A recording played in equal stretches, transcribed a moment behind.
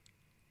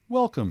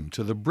Welcome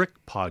to the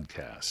Brick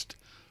Podcast,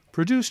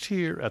 produced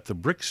here at the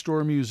Brick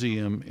Store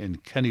Museum in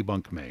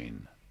Kennebunk,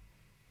 Maine.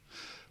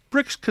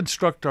 Bricks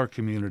construct our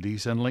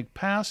communities and link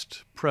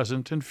past,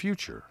 present, and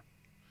future.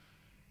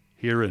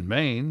 Here in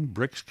Maine,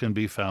 bricks can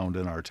be found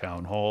in our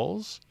town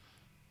halls,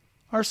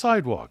 our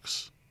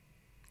sidewalks,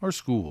 our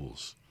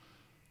schools,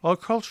 our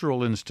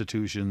cultural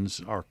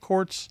institutions, our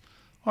courts,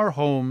 our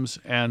homes,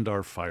 and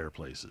our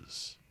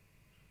fireplaces.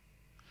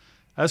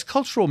 As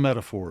cultural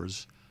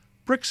metaphors,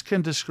 bricks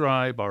can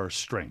describe our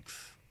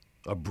strength,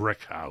 a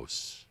brick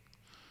house,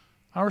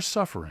 our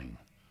suffering,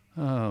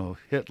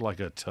 hit like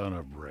a ton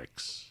of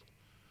bricks,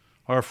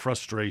 our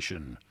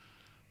frustration,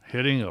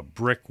 hitting a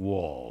brick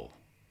wall,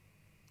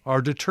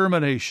 our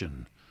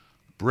determination,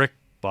 brick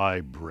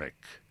by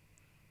brick,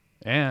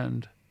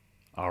 and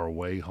our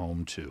way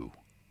home too.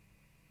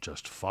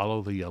 Just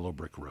follow the yellow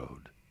brick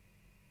road.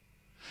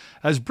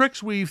 As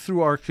bricks weave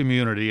through our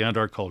community and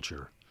our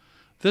culture,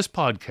 this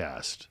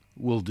podcast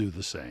will do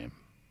the same.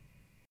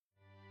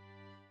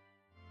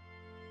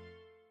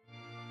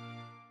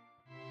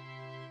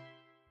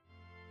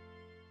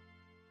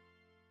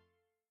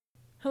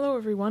 Hello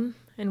everyone,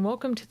 and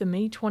welcome to the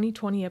May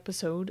 2020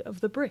 episode of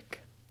The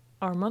Brick,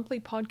 our monthly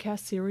podcast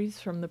series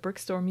from the Brick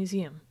Store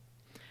Museum.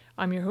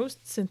 I'm your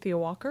host, Cynthia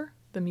Walker,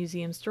 the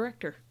museum's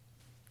director.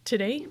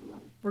 Today,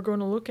 we're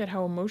going to look at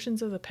how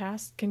emotions of the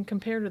past can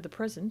compare to the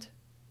present.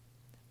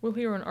 We'll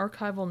hear an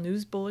archival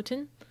news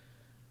bulletin,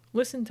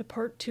 listen to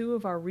part 2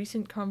 of our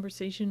recent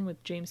conversation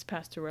with James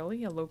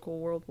Pastorelli, a local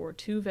World War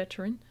II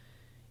veteran.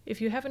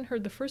 If you haven't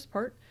heard the first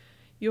part,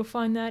 you'll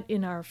find that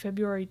in our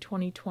February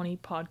 2020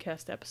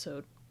 podcast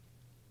episode.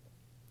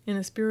 In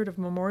the spirit of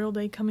Memorial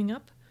Day coming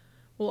up,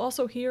 we'll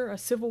also hear a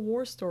Civil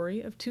War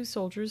story of 2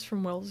 soldiers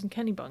from Wells and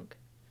Kennebunk.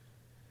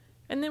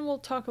 And then we'll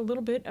talk a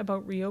little bit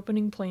about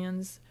reopening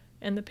plans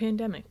and the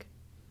pandemic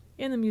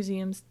in the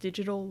museum's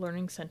Digital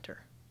Learning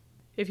Center.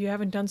 If you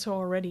haven't done so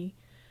already,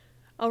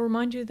 I'll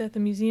remind you that the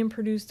museum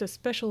produced a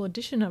special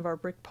edition of our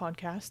Brick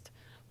podcast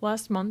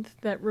last month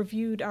that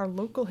reviewed our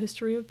local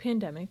history of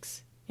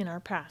pandemics in our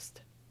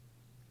past.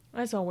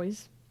 As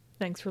always,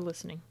 thanks for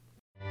listening.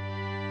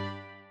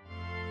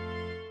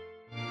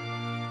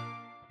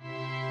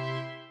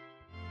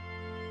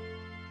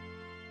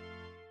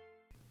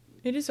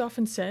 It is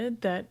often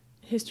said that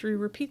history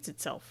repeats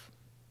itself.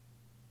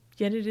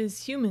 Yet it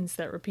is humans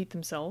that repeat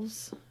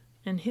themselves,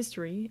 and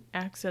history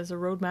acts as a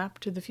roadmap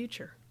to the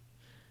future.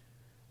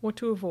 What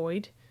to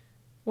avoid,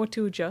 what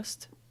to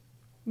adjust,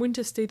 when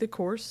to stay the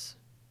course,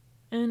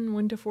 and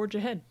when to forge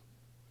ahead.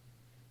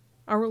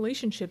 Our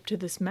relationship to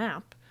this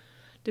map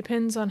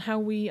depends on how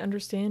we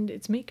understand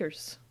its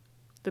makers,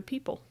 the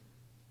people.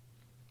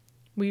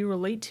 We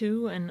relate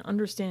to and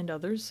understand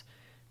others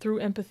through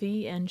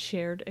empathy and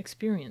shared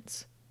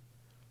experience.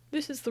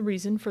 This is the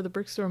reason for the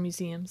Brick Store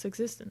Museum's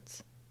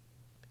existence.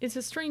 It's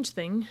a strange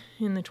thing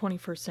in the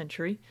 21st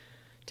century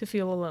to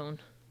feel alone.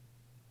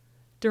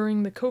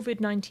 During the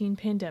COVID-19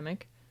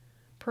 pandemic,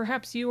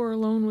 perhaps you are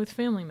alone with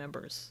family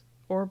members,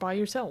 or by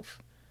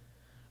yourself,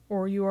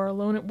 or you are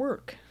alone at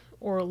work,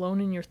 or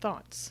alone in your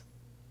thoughts.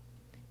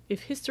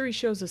 If history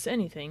shows us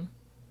anything,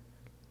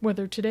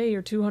 whether today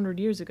or 200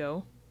 years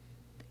ago,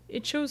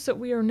 it shows that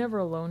we are never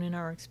alone in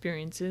our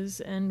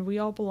experiences and we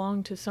all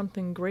belong to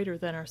something greater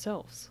than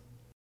ourselves.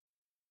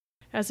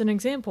 As an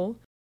example,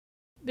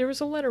 there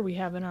is a letter we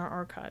have in our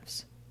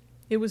archives.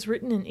 It was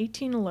written in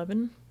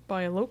 1811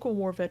 by a local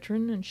war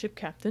veteran and ship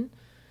captain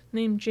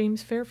named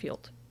James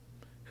Fairfield,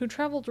 who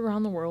traveled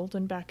around the world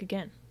and back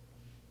again.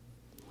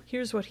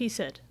 Here's what he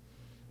said.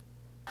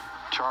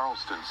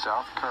 Charleston,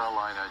 South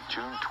Carolina,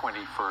 June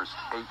 21st,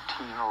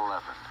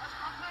 1811.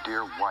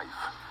 Dear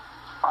wife,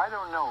 I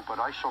don't know, but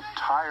I shall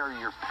tire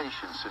your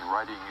patience in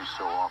writing you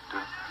so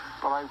often,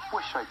 but I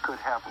wish I could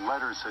have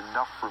letters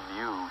enough from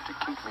you to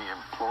keep me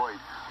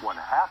employed 1/2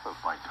 of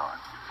my time.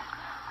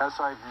 As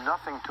I've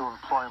nothing to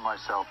employ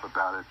myself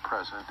about at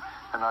present,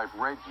 and I've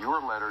read your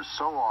letters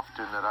so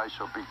often that I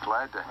shall be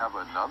glad to have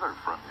another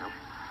from you,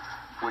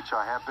 which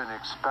I have been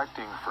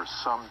expecting for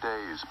some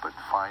days, but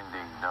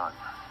finding none.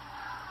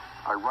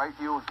 I write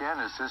you again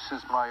as this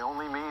is my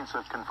only means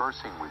of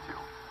conversing with you.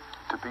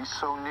 To be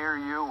so near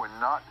you and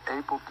not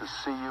able to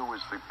see you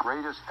is the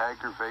greatest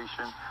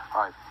aggravation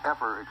I've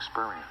ever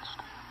experienced.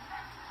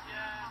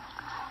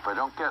 If I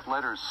don't get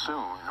letters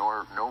soon,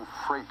 nor no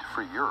freight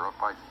for Europe,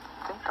 I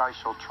think I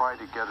shall try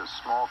to get a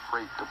small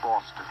freight to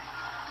Boston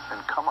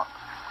and come up.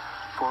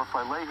 For if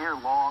I lay here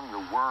long,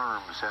 the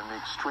worms and the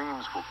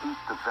extremes will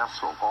eat the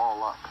vessel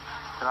all up,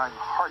 and I'm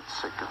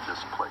heartsick of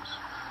this place,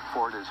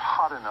 for it is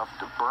hot enough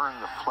to burn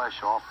the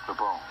flesh off the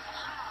bones.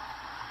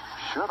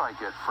 Should I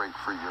get freight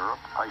for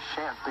Europe, I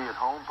shan't be at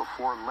home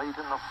before late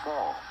in the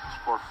fall,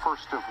 or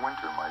first of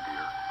winter, my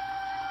dear.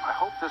 I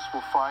hope this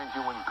will find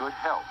you in good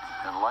health,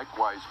 and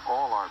likewise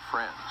all our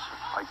friends.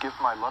 I give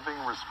my loving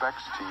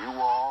respects to you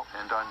all,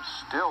 and I'm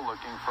still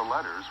looking for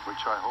letters,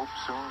 which I hope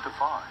soon to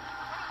find.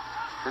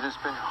 It has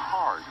been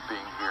hard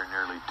being here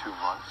nearly 2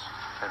 months,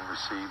 and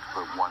received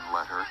but 1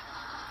 letter.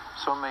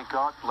 So may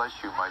God bless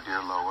you, my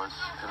dear Lois,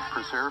 and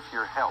preserve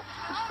your health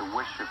is the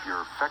wish of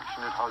your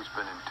affectionate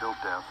husband until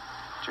death,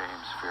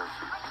 James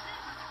Fairfield.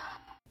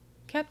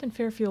 Captain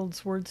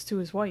Fairfield's words to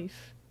his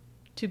wife,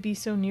 "To be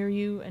so near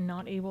you and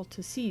not able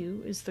to see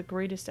you is the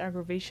greatest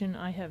aggravation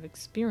I have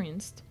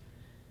experienced,"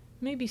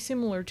 may be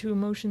similar to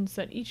emotions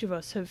that each of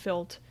us have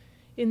felt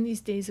in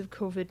these days of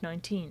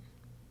COVID-19.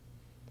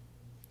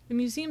 The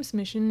museum's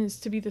mission is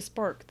to be the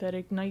spark that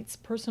ignites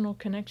personal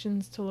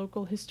connections to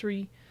local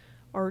history,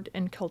 art,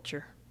 and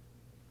culture.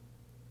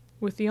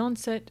 With the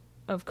onset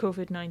of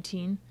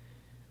COVID-19,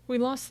 we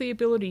lost the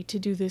ability to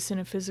do this in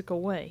a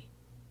physical way.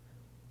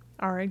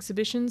 Our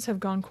exhibitions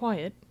have gone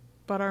quiet,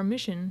 but our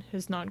mission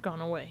has not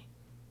gone away.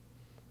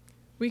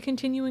 We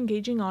continue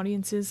engaging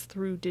audiences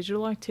through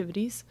digital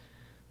activities,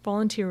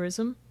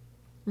 volunteerism,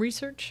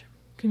 research,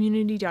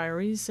 community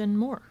diaries, and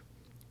more.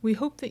 We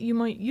hope that you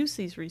might use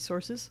these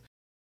resources,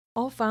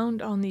 all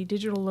found on the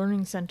Digital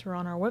Learning Center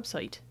on our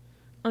website,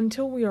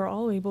 until we are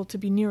all able to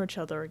be near each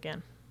other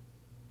again.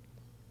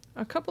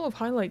 A couple of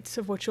highlights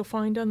of what you'll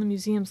find on the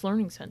museum's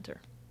Learning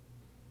Center.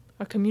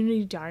 A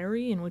community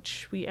diary in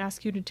which we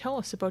ask you to tell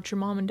us about your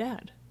mom and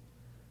dad.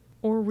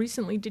 Or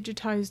recently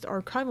digitized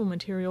archival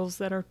materials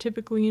that are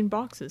typically in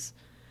boxes,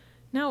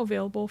 now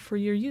available for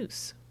your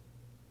use.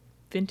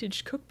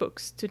 Vintage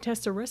cookbooks to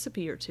test a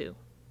recipe or two.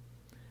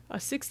 A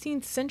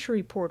 16th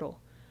century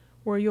portal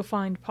where you'll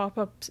find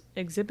pop-up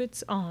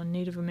exhibits on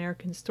Native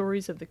American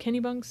stories of the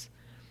Kennebunks,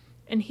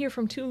 and hear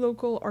from 2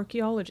 local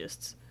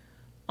archaeologists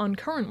on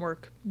current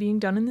work being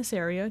done in this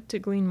area to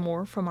glean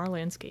more from our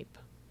landscape.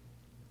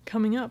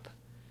 Coming up,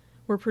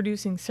 we're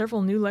producing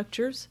several new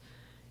lectures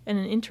and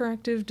an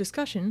interactive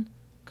discussion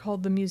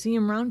called the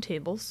Museum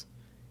Roundtables,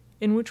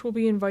 in which we'll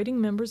be inviting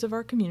members of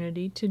our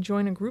community to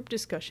join a group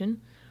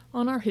discussion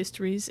on our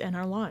histories and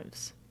our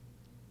lives.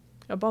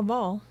 Above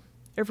all,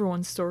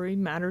 everyone's story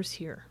matters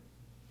here.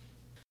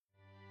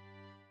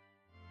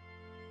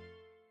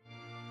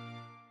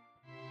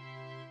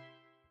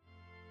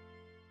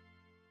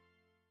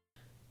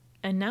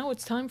 And now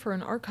it's time for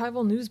an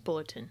archival news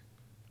bulletin.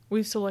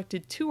 We've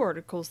selected 2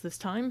 articles this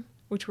time,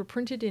 which were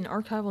printed in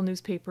archival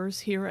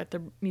newspapers here at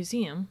the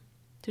museum,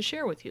 to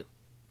share with you.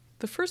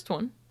 The first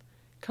one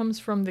comes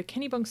from the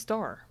Kennebunk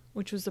Star,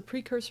 which was the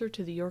precursor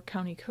to the York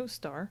County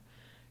Co-Star,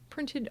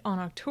 printed on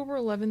October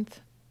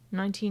 11th,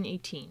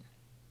 1918.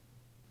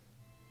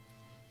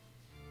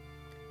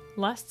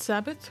 Last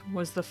Sabbath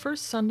was the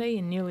first Sunday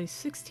in nearly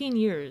 16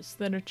 years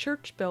that a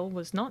church bell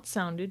was not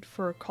sounded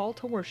for a call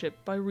to worship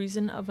by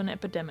reason of an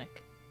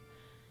epidemic.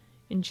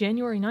 In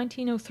January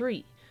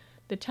 1903,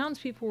 the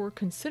townspeople were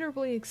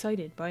considerably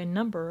excited by a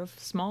number of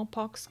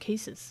smallpox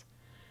cases.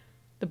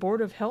 The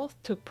Board of Health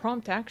took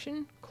prompt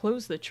action,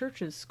 closed the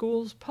churches,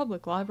 schools,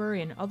 public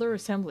library, and other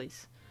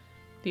assemblies.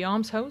 The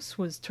almshouse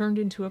was turned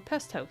into a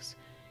pest house,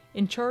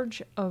 in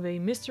charge of a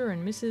Mr.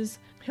 and Mrs.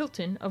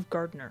 Hilton of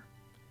Gardner.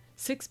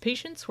 6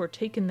 patients were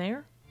taken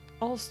there,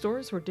 all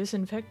stores were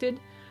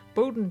disinfected,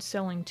 Bowdoin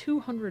selling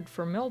 200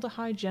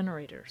 formaldehyde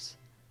generators.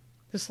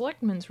 The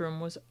selectmen's room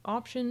was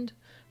optioned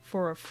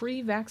for a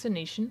free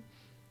vaccination,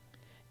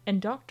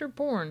 and Dr.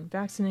 Bourne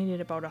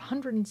vaccinated about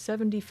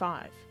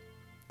 175.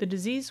 The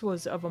disease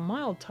was of a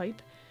mild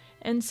type,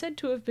 and said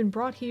to have been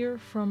brought here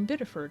from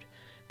Biddeford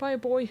by a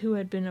boy who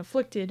had been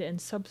afflicted and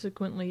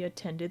subsequently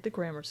attended the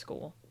grammar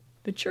school.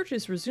 The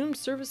churches resumed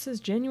services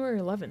January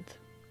 11th.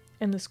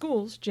 And the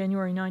schools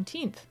January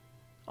 19th,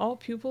 all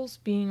pupils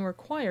being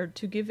required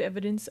to give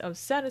evidence of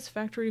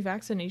satisfactory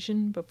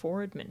vaccination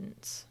before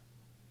admittance.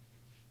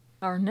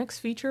 Our next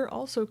feature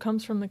also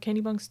comes from the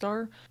Kennebunk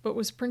Star, but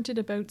was printed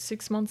about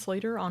 6 months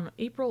later on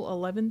April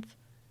 11th,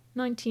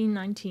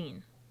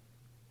 1919.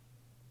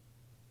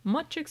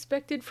 Much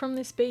expected from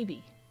this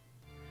baby.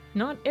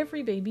 Not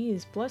every baby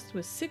is blessed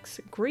with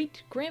 6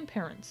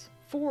 great-grandparents,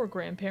 4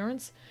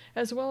 grandparents,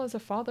 as well as a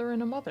father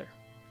and a mother,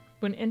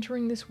 when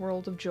entering this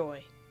world of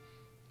joy.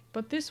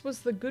 But this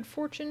was the good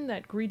fortune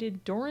that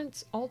greeted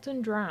Dorrance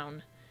Alton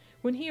Drown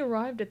when he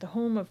arrived at the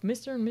home of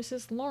Mr. and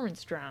Mrs.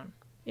 Lawrence Drown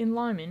in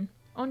Lyman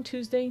on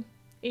Tuesday,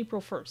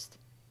 April 1st.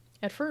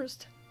 At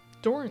first,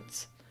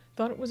 Dorrance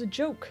thought it was a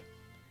joke,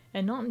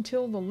 and not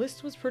until the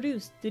list was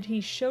produced did he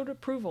show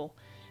approval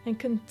and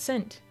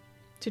consent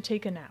to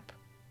take a nap.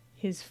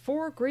 His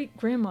 4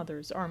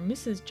 great-grandmothers are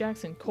Mrs.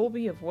 Jackson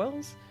Colby of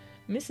Wells,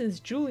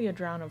 Mrs. Julia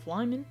Drown of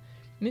Lyman,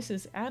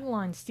 Mrs.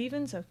 Adeline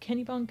Stevens of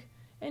Kennebunk,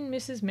 and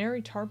Mrs.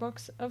 Mary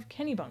Tarbox of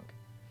Kennebunk.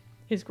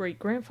 His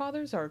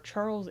great-grandfathers are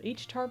Charles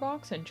H.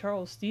 Tarbox and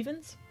Charles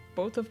Stevens,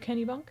 both of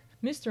Kennebunk.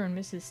 Mr. and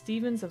Mrs.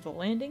 Stevens of the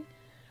Landing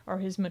are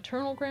his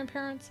maternal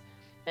grandparents,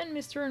 and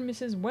Mr. and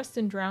Mrs.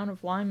 Weston Drown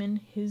of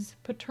Lyman, his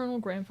paternal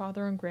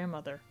grandfather and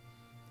grandmother.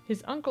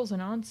 His uncles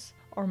and aunts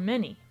are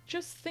many.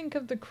 Just think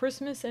of the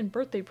Christmas and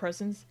birthday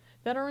presents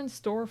that are in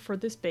store for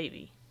this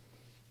baby.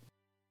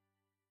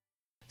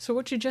 So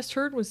what you just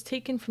heard was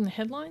taken from the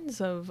headlines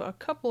of a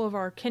couple of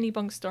our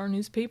Kennebunk Star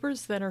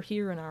newspapers that are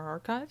here in our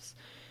archives.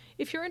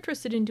 If you're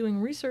interested in doing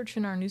research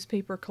in our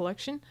newspaper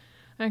collection,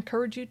 I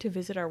encourage you to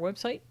visit our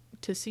website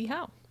to see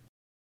how.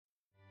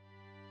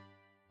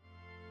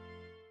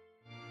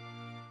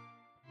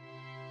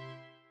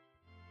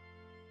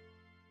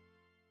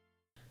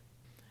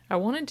 I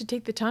wanted to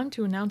take the time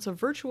to announce a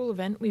virtual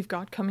event we've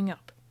got coming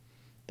up.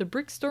 The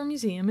Brickstore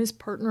Museum is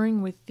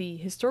partnering with the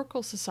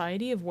Historical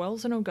Society of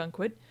Wells and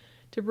Ogunquit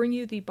to bring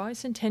you the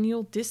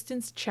Bicentennial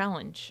Distance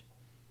Challenge.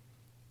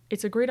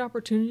 It's a great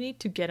opportunity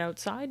to get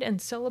outside and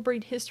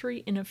celebrate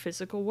history in a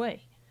physical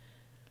way.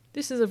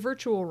 This is a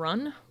virtual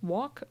run,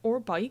 walk, or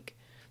bike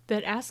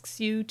that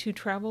asks you to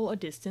travel a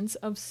distance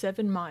of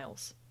 7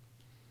 miles.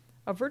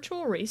 A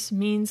virtual race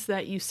means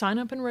that you sign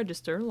up and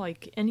register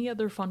like any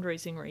other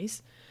fundraising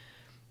race,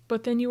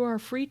 but then you are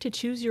free to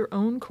choose your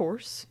own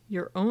course,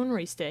 your own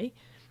race day,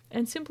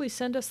 and simply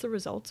send us the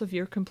results of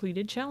your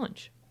completed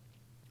challenge.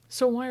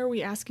 So why are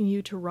we asking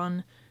you to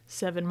run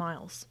 7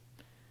 miles?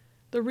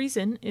 The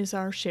reason is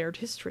our shared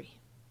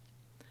history.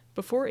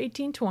 Before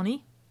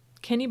 1820,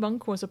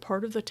 Kennebunk was a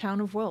part of the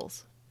town of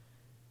Wells.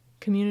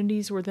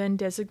 Communities were then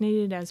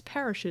designated as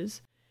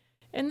parishes,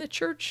 and the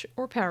church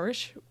or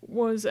parish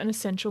was an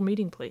essential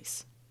meeting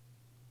place.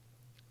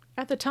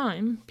 At the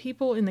time,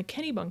 people in the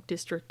Kennebunk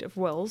district of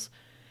Wells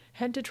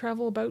had to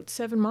travel about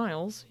 7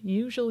 miles,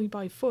 usually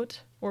by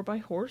foot or by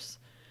horse,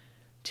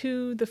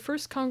 to the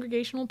First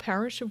Congregational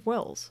Parish of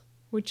Wells,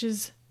 which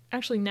is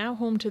actually now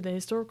home to the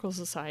Historical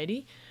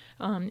Society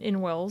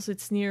in Wells.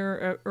 It's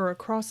near or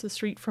across the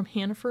street from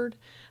Hannaford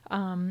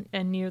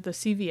and near the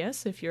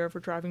CVS if you're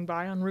ever driving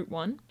by on Route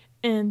 1.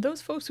 And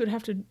those folks would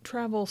have to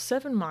travel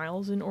 7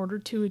 miles in order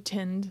to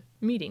attend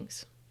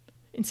meetings.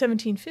 In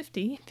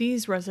 1750,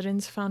 these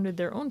residents founded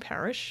their own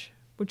parish,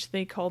 which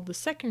they called the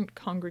Second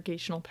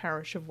Congregational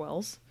Parish of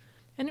Wells,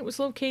 and it was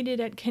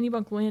located at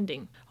Kennebunk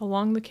Landing,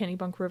 along the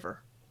Kennebunk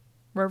River.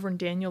 Reverend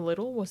Daniel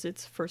Little was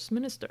its first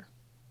minister.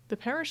 The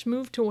parish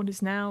moved to what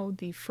is now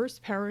the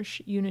First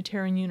Parish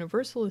Unitarian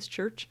Universalist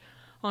Church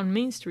on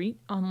Main Street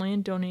on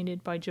land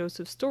donated by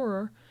Joseph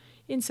Storer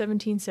in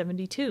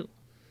 1772.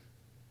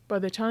 By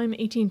the time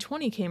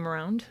 1820 came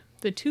around,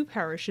 the two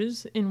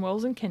parishes in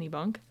Wells and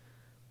Kennebunk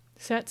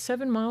sat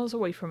 7 miles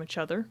away from each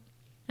other,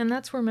 and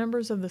that's where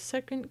members of the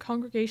Second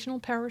Congregational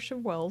Parish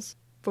of Wells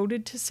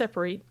voted to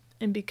separate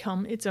and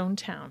become its own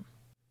town.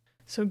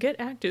 So get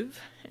active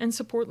and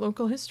support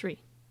local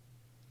history.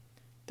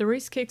 The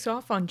race kicks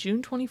off on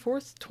June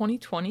 24th,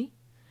 2020,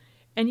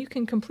 and you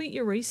can complete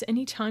your race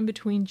anytime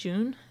between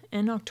June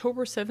and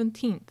October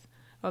 17th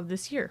of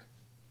this year.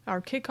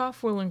 Our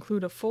kickoff will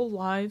include a full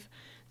live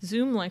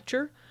Zoom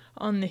lecture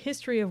on the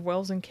history of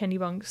Wells and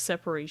Kennebunk's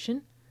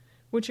separation,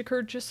 which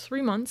occurred just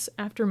 3 months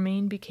after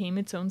Maine became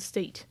its own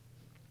state.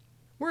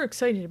 We're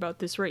excited about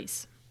this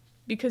race,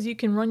 because you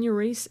can run your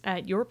race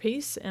at your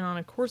pace and on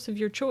a course of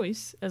your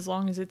choice, as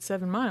long as it's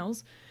 7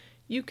 miles.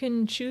 You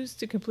can choose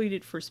to complete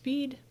it for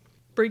speed,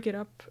 break it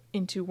up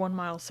into 1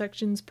 mile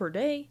sections per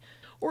day,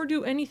 or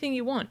do anything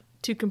you want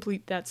to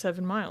complete that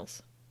 7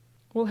 miles.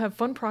 We'll have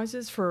fun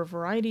prizes for a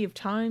variety of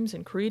times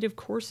and creative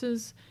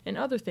courses and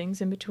other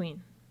things in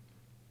between.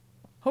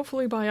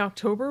 Hopefully by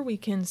October we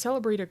can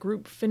celebrate a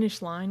group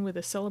finish line with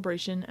a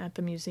celebration at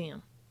the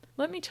museum.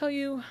 Let me tell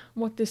you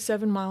what this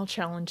 7-mile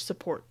challenge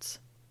supports.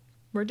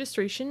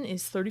 Registration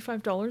is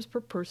 $35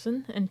 per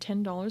person and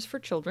 $10 for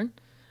children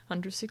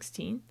under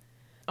 16.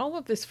 All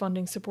of this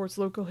funding supports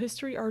local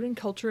history, art and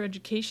culture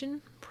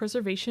education,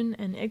 preservation,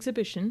 and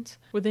exhibitions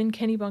within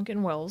Kennebunk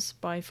and Wells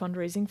by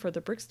fundraising for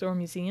the Brickstore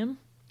Museum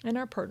and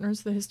our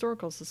partners, the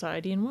Historical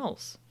Society in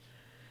Wells,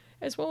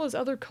 as well as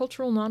other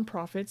cultural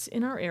nonprofits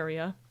in our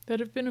area that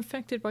have been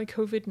affected by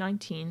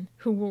COVID-19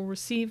 who will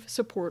receive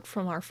support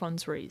from our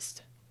funds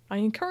raised. I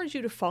encourage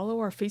you to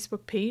follow our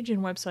Facebook page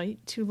and website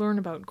to learn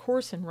about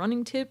course and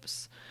running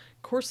tips,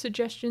 course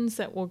suggestions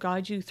that will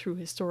guide you through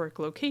historic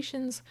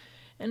locations,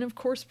 and of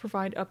course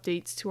provide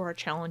updates to our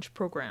challenge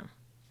program.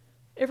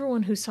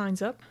 Everyone who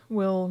signs up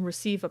will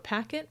receive a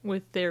packet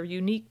with their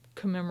unique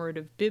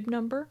commemorative bib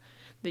number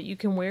that you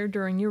can wear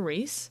during your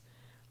race,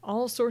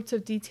 all sorts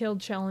of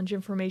detailed challenge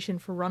information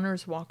for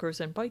runners,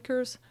 walkers, and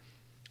bikers,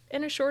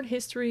 and a short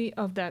history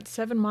of that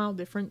 7-mile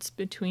difference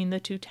between the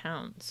two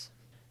towns.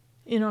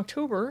 In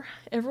October,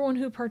 everyone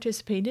who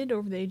participated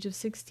over the age of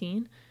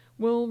 16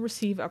 will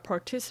receive a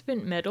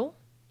participant medal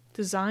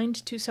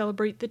designed to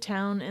celebrate the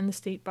town and the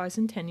state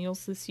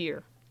bicentennials this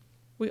year.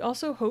 We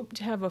also hope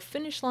to have a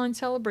finish line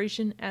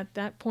celebration at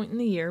that point in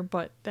the year,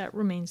 but that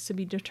remains to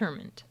be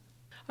determined.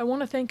 I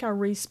want to thank our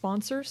race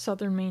sponsor,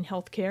 Southern Maine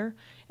Healthcare,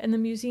 and the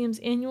museum's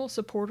annual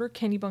supporter,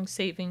 Kennebunk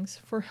Savings,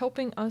 for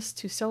helping us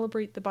to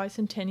celebrate the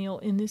bicentennial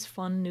in this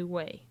fun new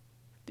way.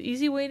 The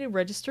easy way to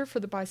register for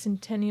the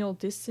Bicentennial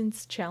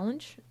Distance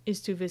Challenge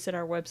is to visit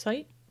our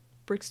website,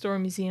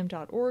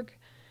 brickstoremuseum.org,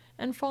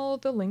 and follow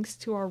the links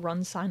to our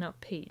Run Sign Up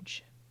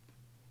page.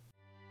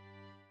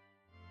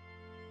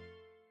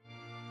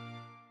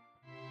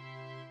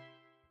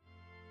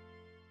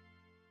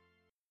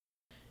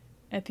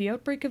 At the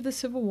outbreak of the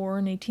Civil War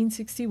in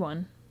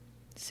 1861,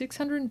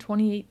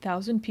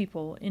 628,000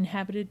 people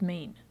inhabited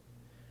Maine,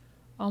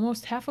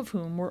 almost half of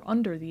whom were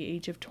under the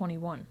age of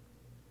 21.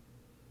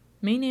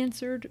 Maine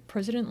answered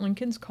President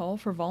Lincoln's call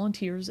for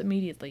volunteers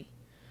immediately,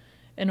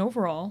 and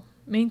overall,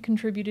 Maine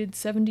contributed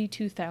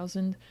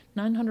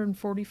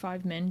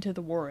 72,945 men to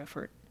the war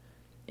effort,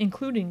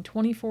 including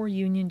 24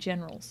 Union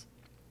generals,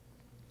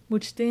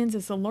 which stands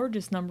as the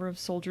largest number of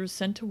soldiers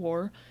sent to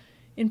war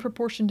in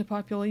proportion to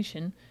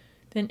population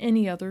than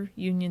any other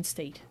Union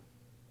state.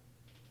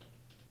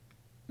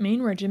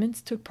 Maine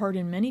regiments took part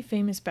in many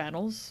famous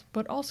battles,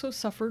 but also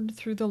suffered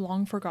through the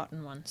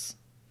long-forgotten ones.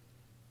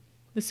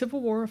 The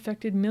Civil War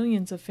affected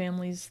millions of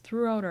families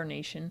throughout our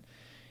nation,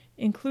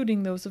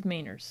 including those of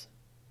Mainers.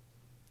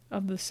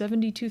 Of the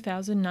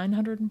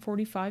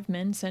 72,945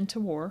 men sent to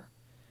war,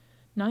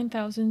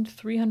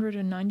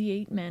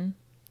 9,398 men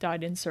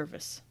died in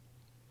service.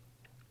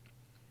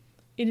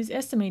 It is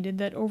estimated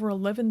that over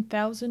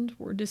 11,000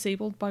 were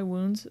disabled by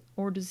wounds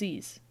or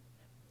disease.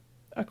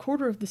 A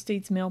quarter of the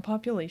state's male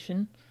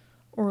population,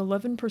 or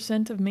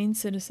 11% of Maine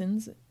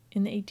citizens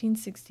in the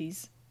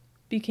 1860s,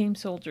 became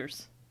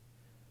soldiers.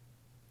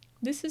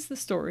 This is the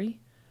story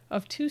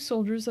of two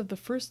soldiers of the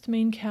 1st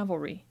Maine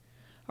Cavalry,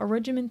 a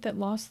regiment that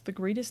lost the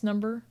greatest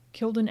number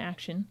killed in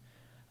action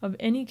of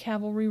any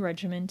cavalry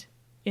regiment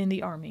in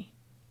the Army.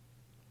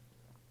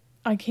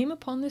 I came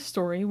upon this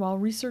story while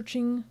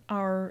researching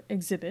our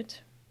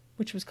exhibit,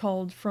 which was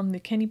called From the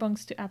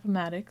Kennebunks to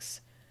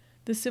Appomattox,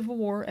 The Civil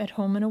War at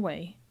Home and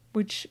Away,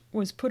 which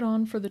was put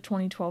on for the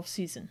 2012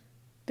 season.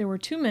 There were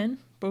two men,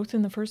 both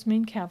in the 1st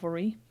Maine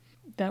Cavalry,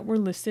 that were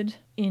listed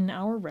in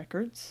our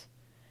records,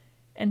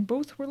 and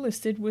both were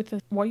listed with a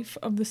wife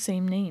of the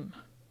same name,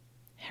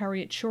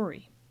 Harriet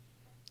Shorey.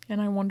 And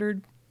I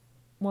wondered,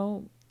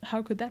 well,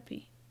 how could that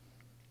be?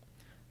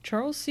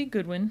 Charles C.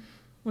 Goodwin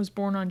was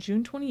born on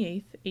June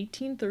 28,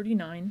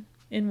 1839,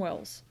 in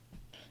Wells.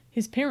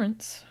 His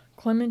parents,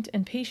 Clement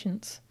and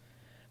Patience,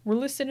 were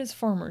listed as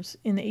farmers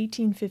in the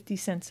 1850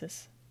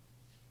 census.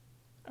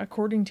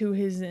 According to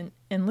his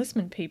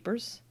enlistment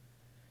papers,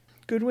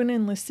 Goodwin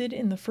enlisted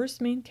in the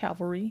 1st Maine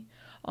Cavalry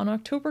on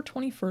October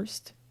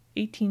 21st,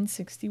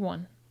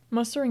 1861,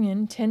 mustering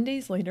in 10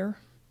 days later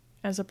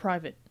as a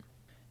private.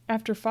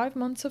 After 5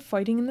 months of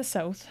fighting in the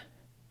South,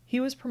 he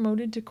was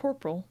promoted to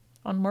corporal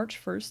on March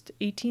 1st,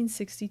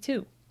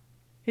 1862.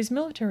 His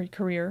military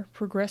career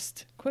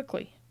progressed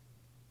quickly.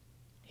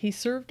 He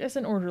served as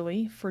an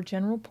orderly for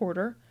General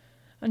Porter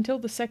until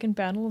the Second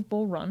Battle of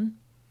Bull Run,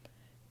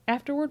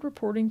 afterward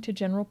reporting to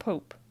General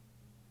Pope.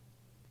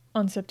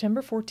 On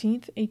September 14,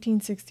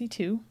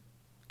 1862,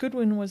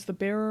 Goodwin was the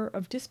bearer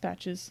of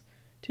dispatches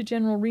to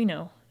General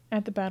Reno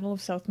at the Battle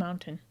of South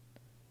Mountain.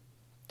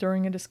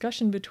 During a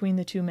discussion between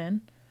the two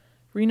men,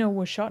 Reno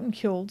was shot and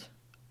killed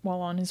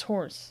while on his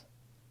horse.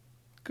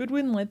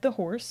 Goodwin led the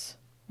horse,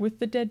 with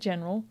the dead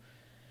general,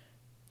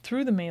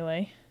 through the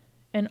melee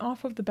and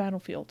off of the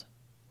battlefield.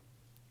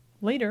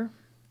 Later,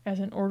 as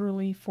an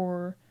orderly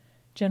for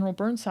General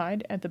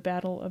Burnside at the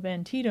Battle of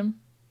Antietam,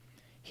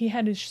 he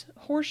had his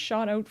horse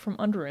shot out from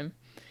under him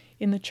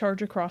in the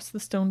charge across the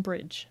Stone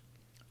Bridge.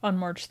 On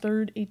March 3,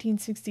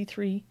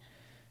 1863,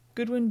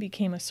 Goodwin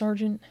became a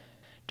sergeant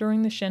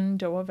during the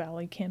Shenandoah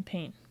Valley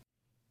Campaign.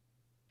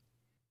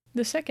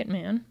 The second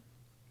man,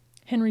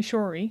 Henry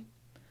Shorey,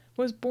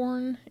 was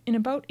born in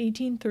about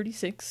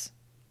 1836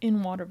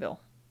 in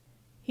Waterville.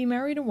 He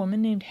married a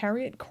woman named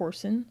Harriet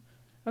Corson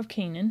of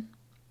Canaan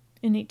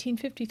in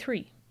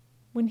 1853,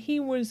 when he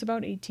was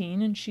about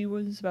 18 and she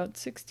was about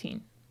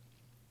 16.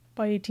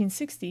 By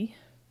 1860,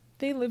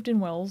 they lived in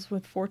Wells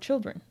with 4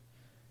 children.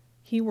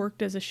 He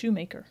worked as a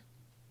shoemaker.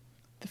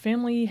 The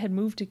family had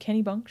moved to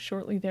Kennebunk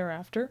shortly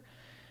thereafter,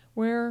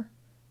 where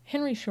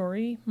Henry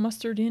Shorey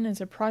mustered in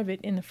as a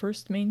private in the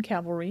 1st Maine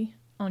Cavalry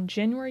on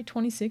January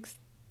 26,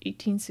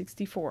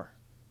 1864.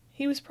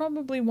 He was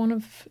probably one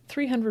of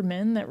 300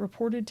 men that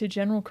reported to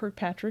General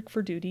Kirkpatrick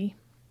for duty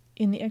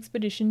in the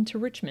expedition to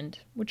Richmond,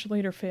 which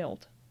later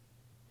failed.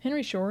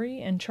 Henry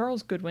Shorey and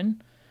Charles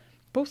Goodwin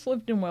both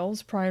lived in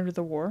Wells prior to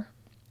the war,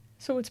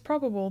 so it's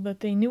probable that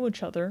they knew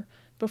each other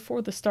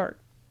before the start.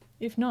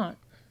 If not,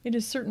 it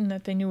is certain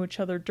that they knew each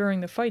other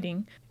during the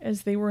fighting,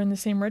 as they were in the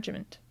same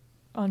regiment.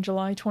 On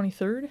July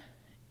 23,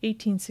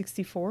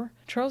 1864,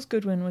 Charles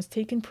Goodwin was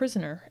taken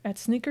prisoner at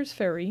Snicker's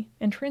Ferry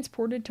and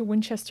transported to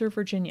Winchester,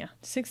 Virginia.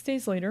 6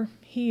 days later,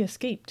 he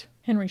escaped.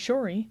 Henry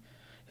Shorey,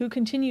 who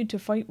continued to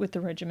fight with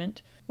the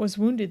regiment, was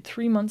wounded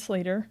 3 months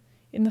later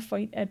in the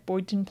fight at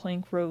Boydton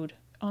Plank Road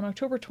on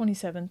October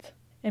 27th,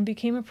 and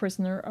became a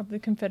prisoner of the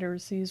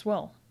Confederacy as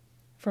well.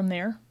 From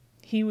there,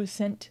 he was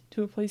sent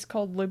to a place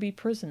called Libby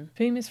Prison,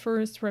 famous for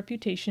its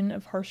reputation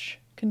of harsh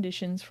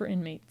conditions for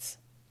inmates.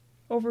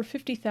 Over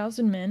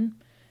 50,000 men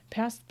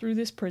passed through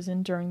this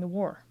prison during the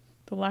war.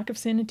 The lack of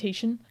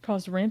sanitation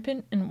caused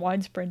rampant and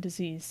widespread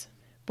disease.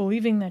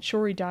 Believing that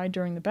Shorey died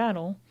during the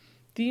battle,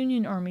 the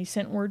Union Army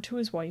sent word to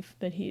his wife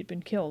that he had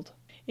been killed.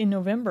 In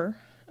November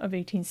of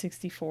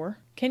 1864,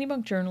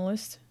 Kennebunk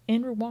journalist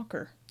Andrew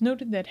Walker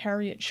noted that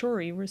Harriet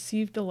Shorey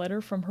received a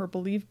letter from her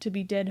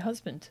believed-to-be dead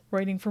husband,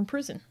 writing from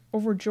prison.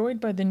 Overjoyed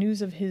by the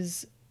news of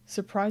his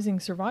surprising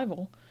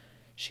survival,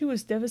 she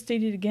was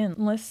devastated again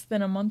less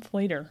than a month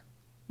later,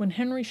 when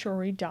Henry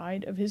Shorey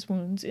died of his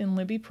wounds in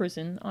Libby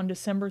Prison on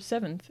December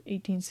 7,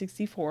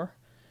 1864,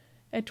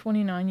 at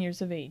 29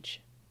 years of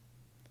age.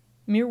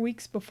 Mere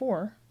weeks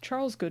before,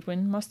 Charles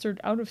Goodwin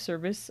mustered out of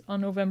service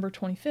on November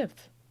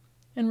 25th.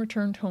 and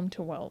returned home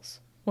to Wells.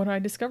 What I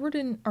discovered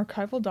in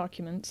archival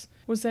documents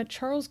was that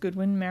Charles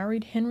Goodwin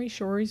married Henry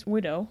Shorey's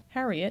widow,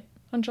 Harriet,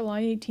 on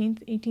July 18,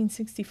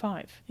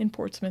 1865, in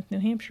Portsmouth, New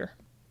Hampshire.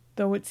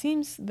 Though it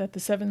seems that the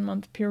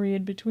 7-month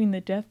period between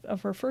the death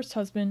of her first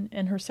husband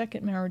and her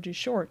second marriage is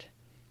short,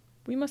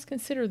 we must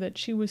consider that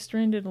she was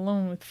stranded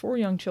alone with 4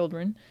 young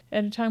children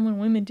at a time when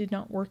women did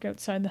not work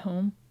outside the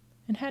home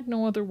and had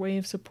no other way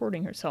of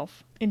supporting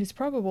herself. It is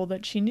probable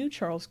that she knew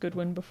Charles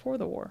Goodwin before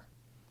the war.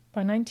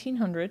 By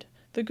 1900,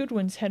 the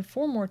Goodwins had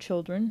 4 more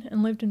children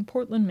and lived in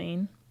Portland,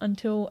 Maine,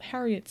 until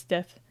Harriet's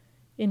death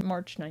in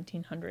March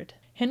 1900.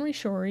 Henry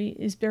Shorey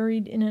is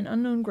buried in an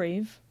unknown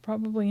grave,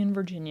 probably in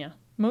Virginia.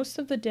 Most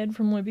of the dead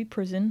from Libby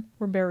Prison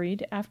were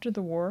buried after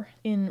the war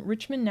in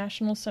Richmond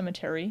National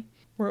Cemetery,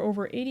 where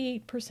over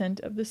 88%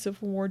 of the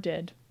Civil War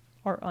dead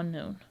are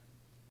unknown.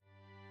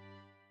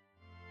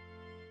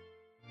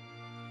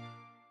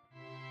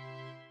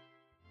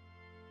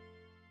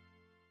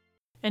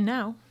 And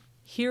now,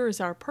 here is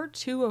our part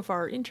 2 of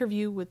our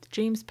interview with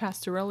James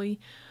Pastorelli,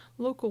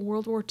 local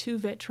World War II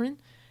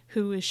veteran,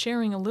 who is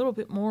sharing a little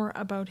bit more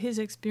about his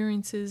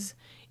experiences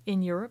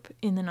in Europe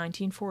in the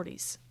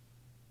 1940s.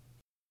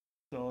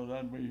 So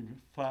then we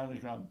finally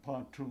got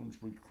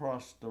pontoons. We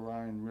crossed the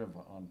Rhine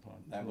River on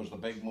pontoons. That was the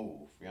big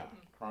move, yeah,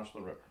 across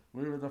the river.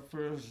 We were the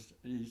 1st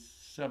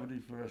East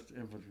 71st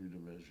Infantry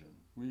Division.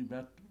 We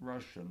met the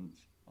Russians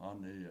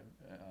on the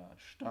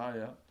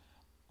Steyr,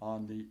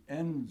 on the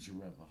Enns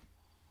River.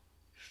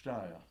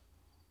 Steyr,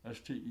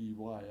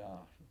 S-T-E-Y-R,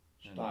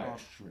 in Steyr.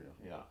 Austria.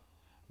 Yeah.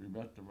 We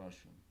met the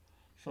Russians.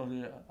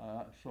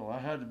 So I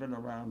had been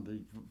around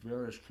the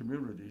various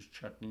communities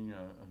checking,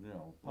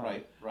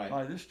 Right.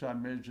 By this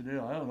time, Major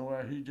Neal, I don't know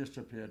where he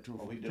disappeared to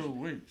for 2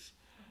 weeks.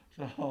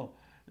 So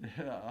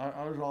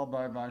I was all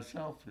by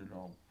myself,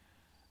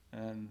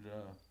 And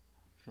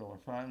so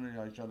finally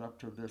I got up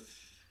to this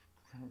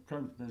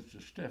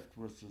Kremsminster Stift,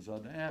 which is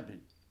an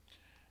abbey.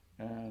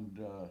 And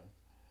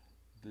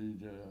the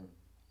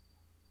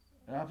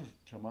abbot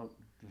came out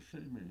to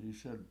see me. He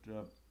said,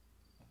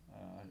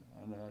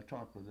 and I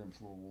talked with him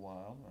for a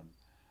while, and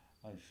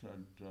I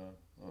said,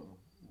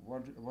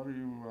 what are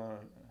you,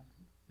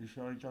 he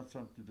said, I got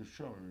something to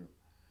show you.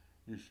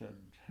 He said,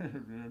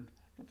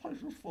 the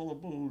place was full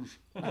of booze.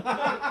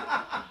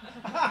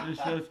 He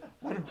says,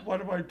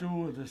 what do I do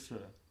with this?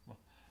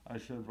 I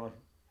said,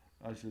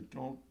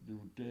 don't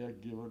you dare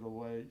give it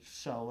away,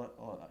 sell it,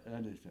 or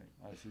anything.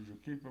 I said, you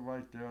keep it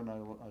right there, and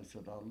I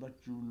said, I'll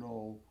let you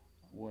know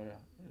where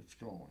it's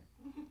going,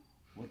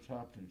 what's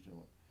happening to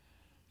it.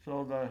 So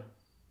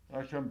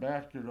I come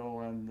back,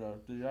 and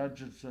the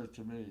adjutant said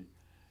to me,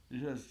 he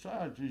says,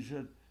 Sarge, he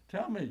said,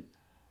 tell me,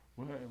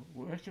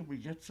 where can we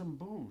get some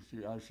booze?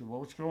 I said, well,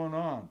 what's going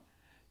on?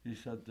 He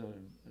said,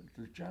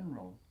 the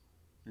general,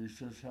 he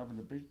says, having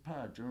a big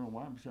party, General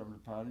Wyman's having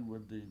a party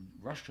with the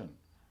Russian.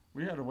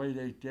 We had to wait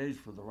 8 days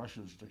for the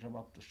Russians to come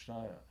up to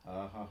Steyr.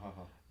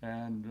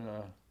 And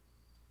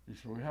he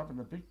said, we're having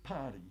a big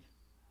party.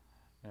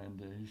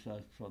 And he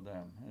said, for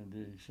them. And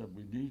he said,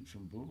 we need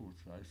some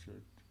booze. I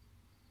said,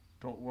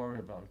 don't worry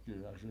about it.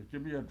 I said,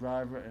 give me a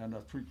driver and a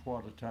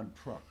 3/4 ton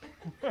truck.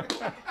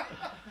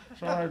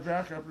 So I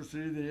back up to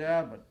see the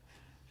abbot.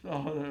 So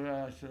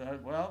I said,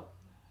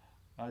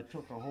 I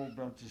took a whole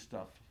bunch of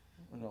stuff,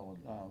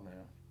 down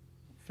there.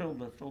 Filled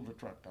the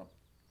truck up.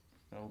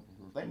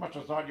 They must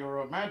have thought you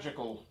were a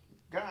magical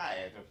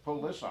guy to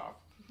pull this off.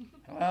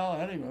 Well,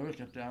 anyway, we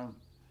got down,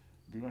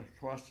 we went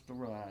across the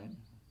Rhine,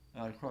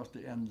 across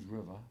the Enns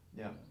River.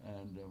 Yeah.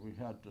 And we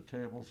had the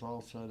tables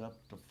all set up,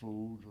 the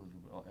food,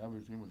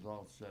 everything was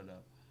all set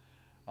up.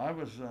 I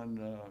was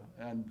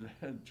and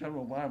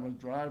General Wyman's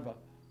driver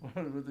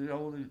were the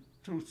only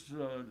 2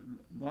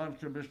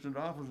 non-commissioned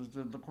officers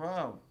in the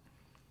crowd.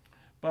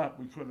 But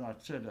we could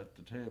not sit at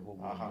the table,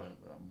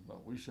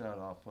 but we sat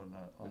off on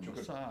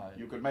the side.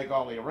 You could make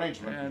all the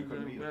arrangements. And you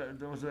couldn't either.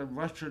 there was a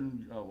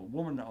Russian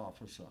woman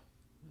officer.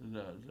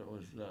 No,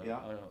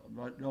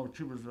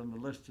 she was an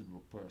enlisted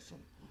person.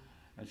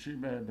 And she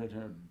may have been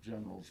her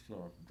general's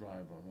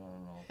driver, I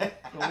don't know.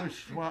 So we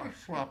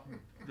swapped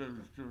the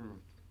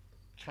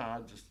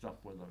cards and stuff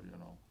with her,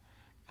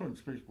 Couldn't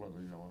speak with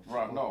her,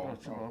 Right, no.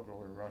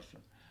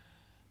 Russian.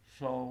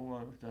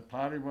 So the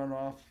party went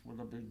off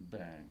with a big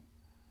bang.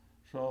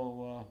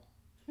 So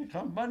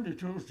come Monday,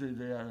 Tuesday,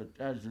 the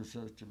adjutant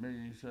says to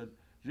me, he said,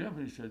 Jim,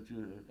 he said,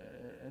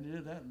 any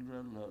of that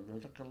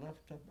liquor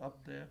left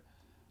up there?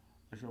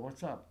 I said,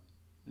 what's up?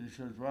 He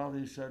says,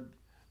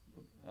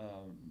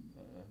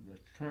 the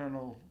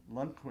Colonel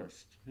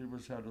Lundquist, he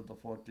was head of the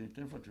 14th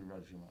Infantry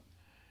Regiment.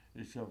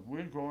 He said,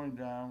 we're going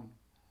down,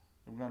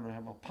 we're going to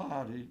have a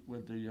party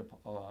with the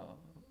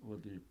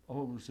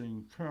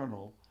opposing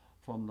colonel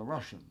from the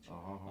Russians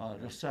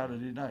this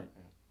Saturday night.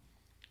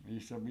 He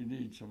said, we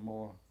need some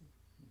more,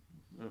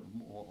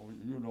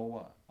 you know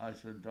what. I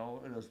said,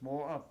 no, there's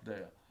more up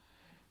there.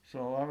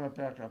 So I went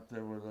back up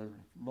there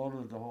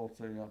loaded the whole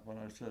thing up, and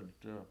I said,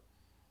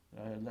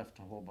 I had left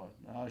a whole bunch.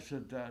 I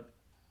said, Dad,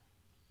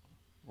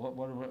 what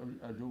do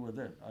I do with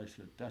it? I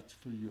said, that's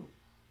for you.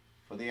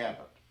 For the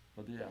abbot.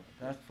 But yeah,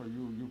 that's for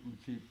you. You can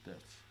keep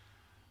this.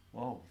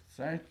 Well,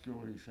 thank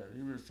you, he said.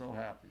 He was so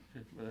happy.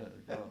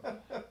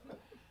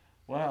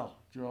 Well,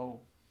 Joe,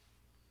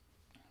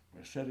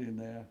 we're sitting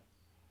there.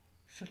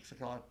 6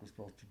 o'clock was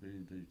supposed to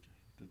be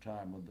the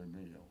time of the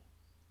meal.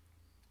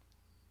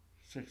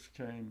 6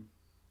 came,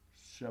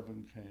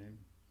 7 came,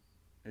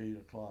 8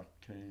 o'clock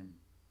came,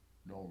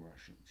 no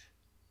Russians.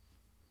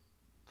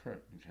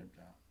 Curtain came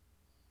down.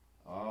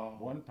 Oh.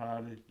 One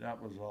party,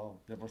 that was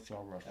all. Never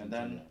saw Russians. And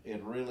then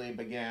it really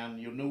began.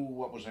 You knew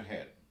what was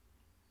ahead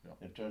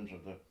in terms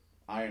of the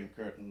Iron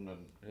Curtain,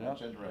 and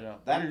that's interesting. Yeah.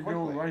 That we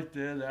quickly. knew right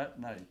there that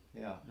night.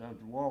 Yeah. That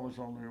the war was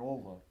only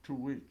over 2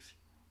 weeks.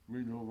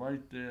 We knew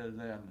right there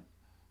then.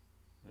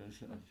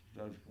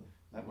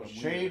 That was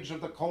shades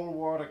of the Cold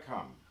War to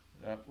come.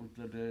 That was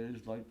the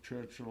days like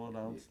Churchill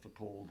announced the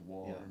Cold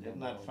War. Yeah, isn't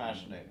that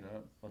fascinating?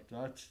 Yeah,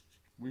 but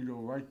we knew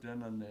right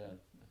then and there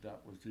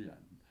that was the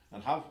end.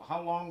 And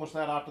how long was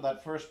that after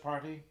that first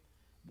party?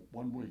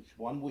 1 week.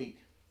 1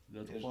 week.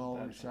 The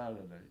following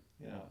Saturday.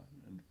 Yeah.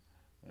 And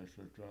I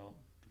said, well,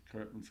 the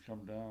curtains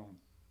come down.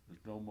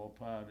 There's no more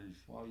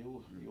parties. Well,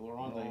 you were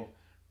on the...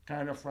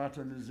 Kind of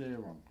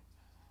fraterniserum.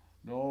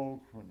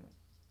 No.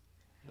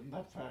 Isn't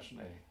that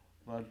fascinating?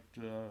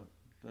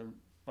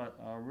 But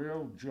our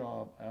real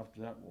job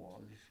after that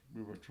was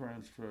we were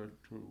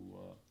transferred to,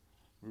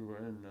 we were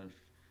in the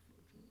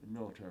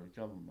military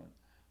government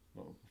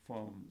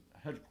from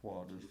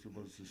headquarters that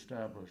was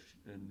established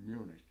in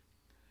Munich.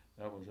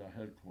 That was our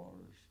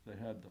headquarters. They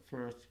had the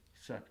 1st,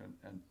 2nd,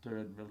 and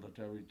 3rd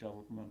military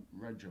government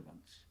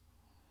regiments.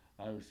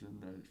 I was in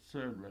the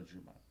 3rd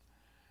regiment.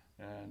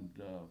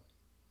 And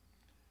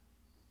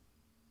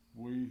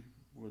we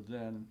were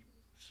then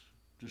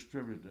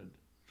distributed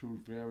through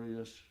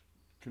various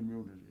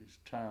communities,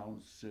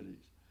 towns,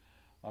 cities.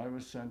 I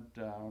was sent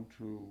down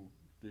to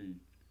the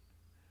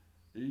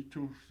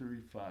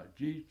G235.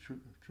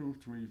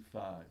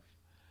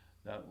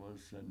 That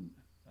was in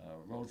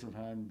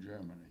Rosenheim,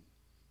 Germany.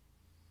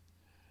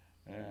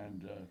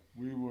 And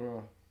we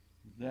were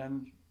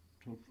then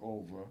took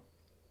over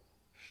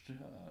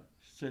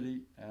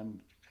city and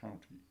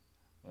county,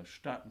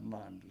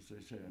 Stadtland, as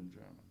they say in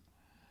German.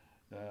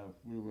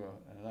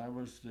 And I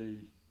was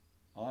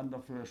on the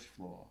 1st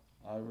floor.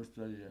 I was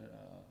the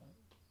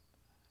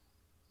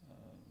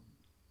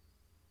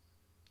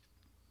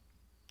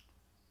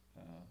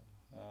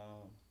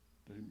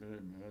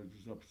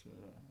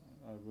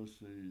I was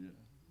the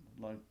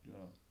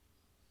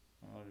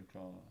how do you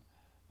call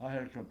it? I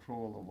had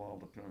control of all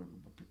the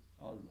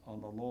on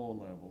the lower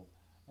level.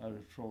 I had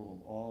control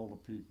of all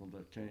the people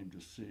that came to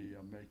see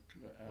and make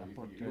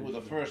applications. You were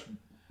the first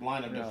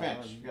line of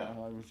defense.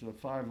 I was a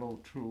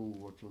 502,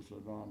 which was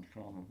a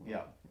non-common.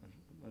 Yeah.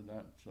 And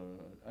that's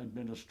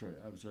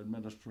administrator. I was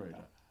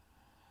administrator,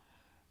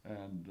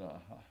 and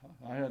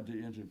I had the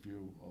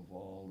interview of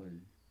all the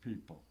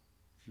people.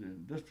 See,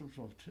 this was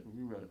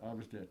I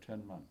was there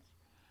 10 months,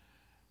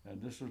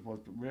 and this is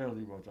what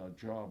really what our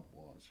job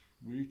was.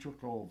 We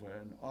took over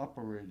and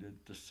operated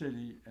the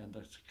city and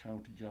the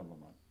county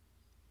government.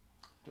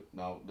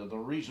 Now, the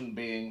reason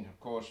being, of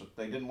course, that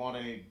they didn't want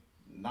any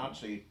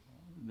Nazi.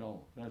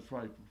 No, that's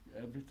right.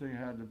 Everything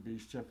had to be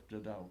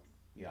sifted out.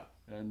 Yeah.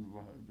 And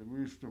we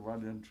used to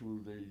run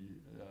into the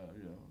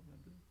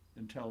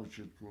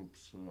intelligence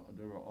groups.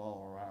 They were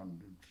all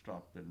around and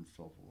stopped in and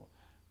so forth.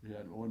 We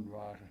had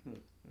UNRWA,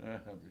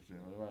 everything.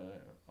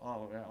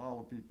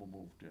 All the people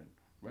moved in.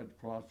 Red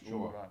Cross,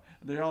 sure. UNRWA.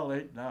 They all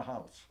ate in our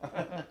house.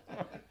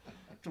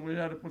 So we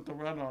had to put the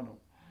run on them.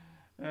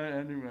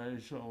 Anyway,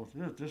 so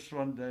this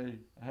one day,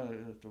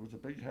 there was a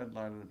big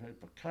headline in the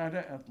paper,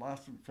 Keine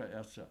Entlassung für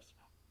SS.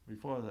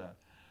 Before that,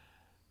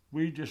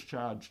 we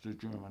discharged the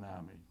German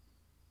army.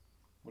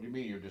 What do you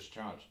mean you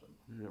discharged them?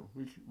 Yeah,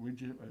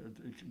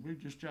 we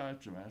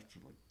discharged them,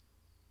 actually.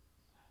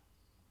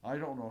 I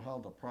don't know how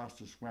the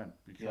process went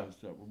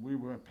because we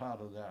weren't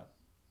part of that.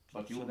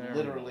 But you scenario.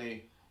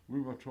 literally... We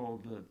were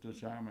told that this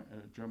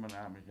German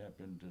army had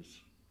been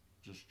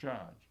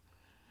discharged.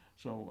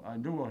 So I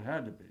knew it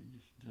had to be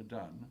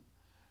done.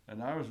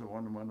 And I was the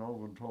one who went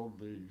over and told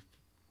the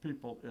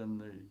people in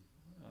the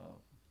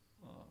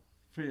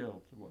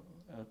field,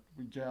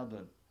 we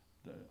gathered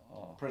the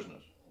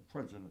prisoners.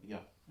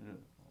 Yeah. And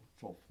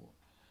so forth.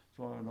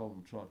 So I went over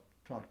and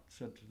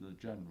said to the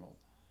general,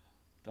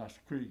 Das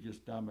Krieg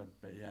ist damit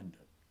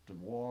beendet. The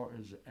war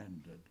is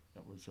ended.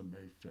 That was on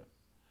May 5th.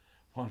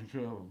 One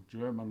girl,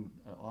 German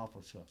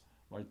officer,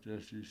 right there,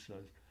 she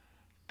says,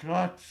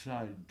 Gott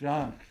sei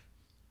Dank.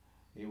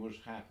 He was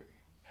happy.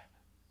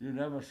 You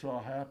never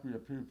saw happier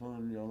people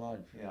in your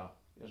life. Yeah,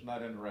 isn't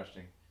that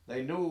interesting?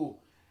 They knew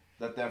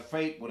that their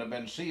fate would have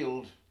been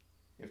sealed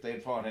if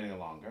they'd fought any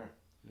longer.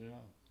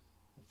 Yeah.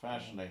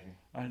 Fascinating.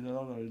 And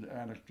another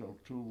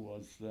anecdote too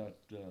was that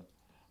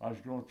I was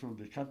going through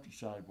the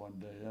countryside one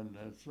day, and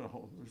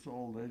this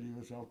old lady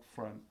was out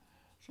front.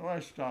 So I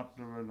stopped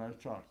her and I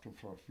talked to her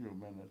for a few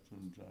minutes,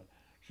 and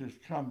she says,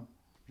 come.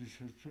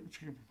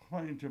 She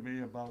complained to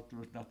me about there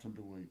was nothing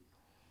to eat.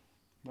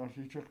 Well,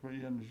 she took me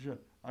in and she said,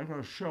 I'm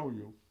going to show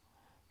you.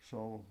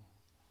 So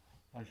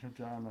I come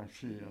down, I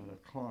see in the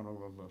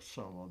corner of a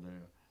cellar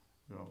there,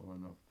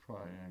 in a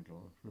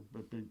triangle, a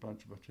big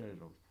bunch of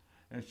potatoes.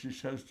 And she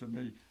says to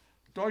me,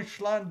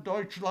 Deutschland,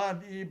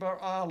 Deutschland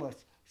über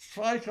alles.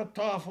 Zwei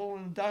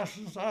Kartoffeln und das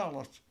ist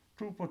alles.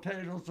 2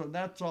 potatoes and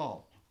that's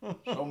all.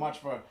 So much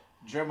for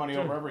Germany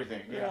over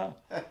everything. Yeah.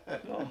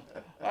 So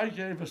I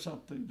gave her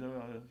something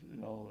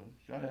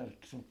I had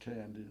some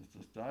candy and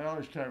stuff. I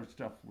always carried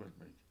stuff with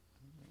me.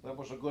 That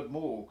was a good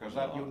move, because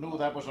you knew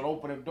that was an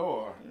opening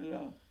door.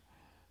 Yeah.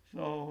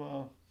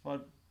 So,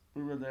 but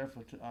we were there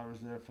I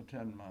was there for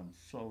 10 months.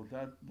 So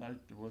that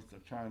night was the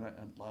China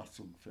and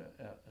Lassung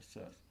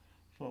SS.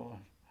 So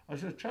I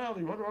said,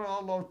 Charlie, what are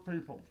all those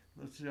people?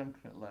 This young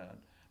lad.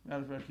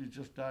 Matter of fact, he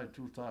just died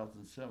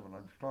 2007.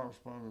 I've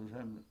corresponded with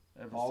him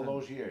ever All since.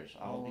 those years.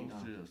 All those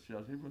years,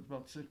 yes. He was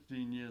about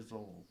 16 years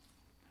old.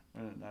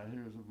 And he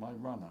was my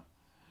runner.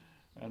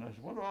 And I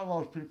said, what are all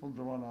those people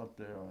doing out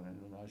there?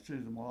 And I see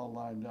them all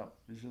lined up.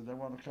 He said, they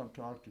want to come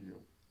talk to you.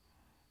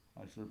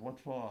 I said, what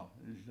for?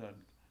 He said,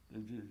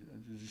 did you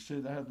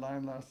see the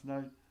headline last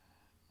night?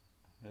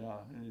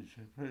 Yeah, and he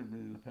put me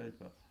in the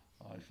paper.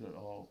 I said,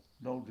 oh,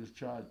 no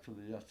discharge for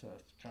the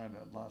SS,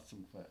 China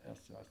Lassung for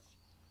SS.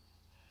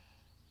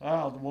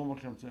 Ah, the woman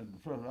comes in.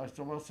 First, I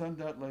said, well, send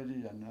that lady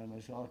in. And I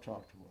said, I'll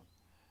talk to her.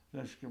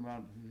 Then she came out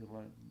and she said,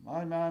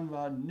 my man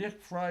was nicht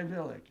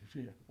freiwillig.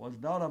 She was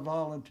not a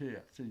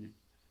volunteer. See,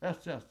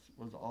 SS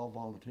was all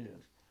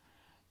volunteers.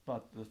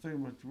 But the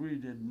thing which we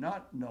did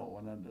not know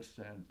and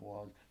understand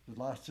was the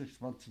last 6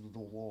 months of the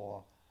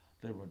war,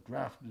 they were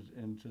drafted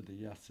into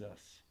the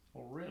SS.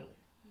 Oh, really?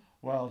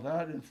 Well,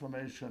 that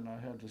information I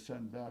had to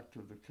send back to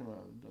the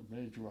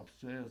major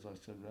upstairs. I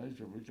said,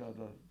 Major, we got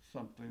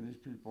something. These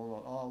people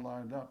are all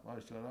lined up. I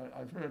said,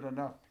 I've heard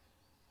enough.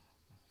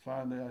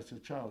 Finally, I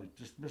said, Charlie,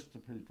 dismiss the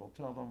people.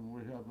 Tell them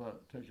we have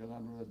taken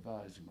under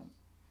advisement.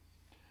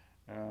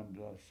 And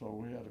so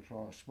we had to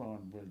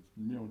correspond with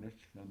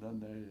Munich, and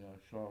then they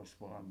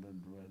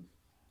corresponded with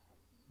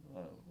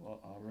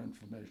our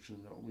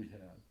information that we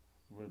had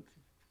with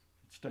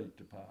State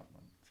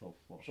Department, so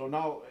forth. So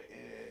now,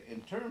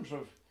 in terms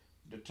of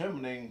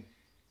determining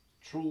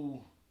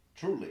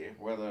truly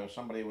whether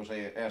somebody was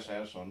a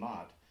SS or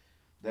not,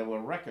 there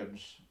were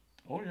records.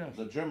 Oh, yes.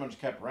 The Germans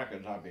kept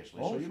records,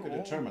 obviously, so you could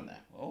determine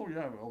that. Oh,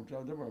 yeah.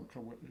 There were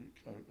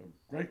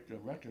great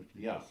records.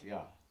 Yeah.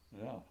 Yeah.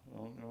 Yeah.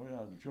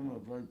 The Germans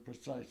are very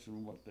precise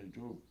in what they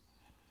do.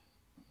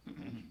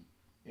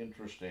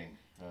 Interesting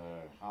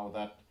how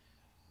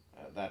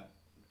that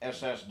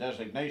SS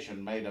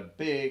designation made a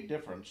big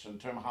difference in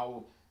terms of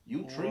how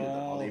you treated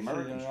them, or the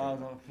Americans treated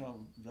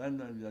them.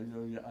 Then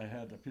I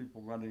had the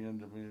people running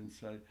into me and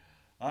say,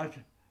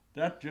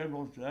 that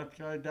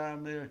guy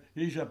down there,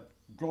 he's a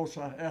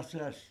großer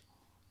SS.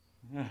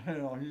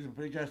 He's a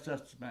big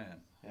SS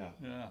man.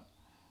 Yeah.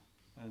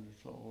 And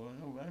so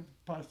I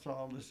passed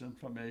all this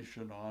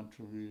information on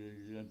to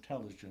the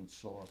intelligence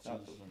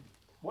sources.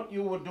 What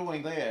you were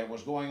doing there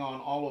was going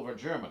on all over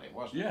Germany,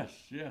 wasn't it?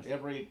 Yes.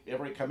 Every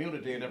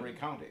community in every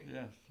county.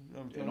 Yes.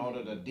 In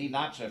order to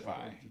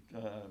denazify.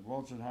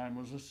 Rosenheim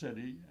was a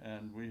city,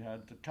 and we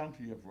had the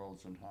county of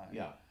Rosenheim.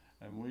 Yeah.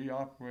 And we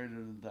operated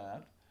in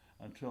that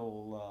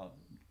until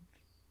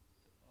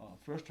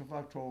 1st of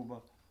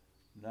October,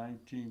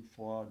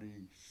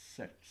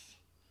 1946.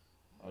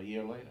 A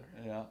year later.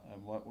 Yeah,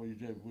 and what we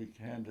did, we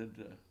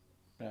handed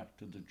back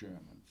to the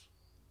Germans.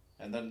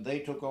 And then they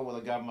took over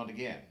the government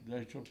again.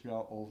 They took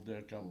over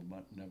their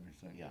government and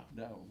everything. Yeah.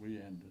 Now we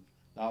ended.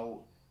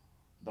 Now,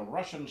 the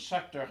Russian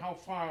sector, how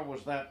far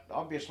was that?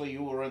 Obviously,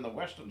 you were in the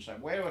western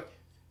sector.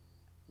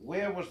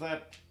 Where was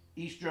that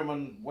East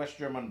German, West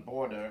German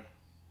border,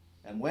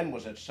 and when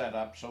was it set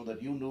up so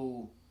that you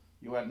knew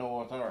you had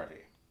no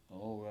authority?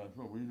 Oh,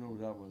 we knew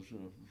that was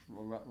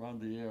around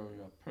the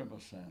area of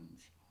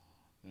Pirmasens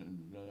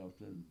in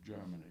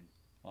Germany.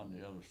 On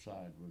the other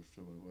side was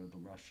where the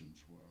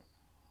Russians were.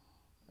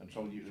 And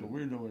so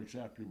we knew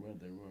exactly where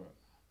they were.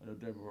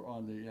 They were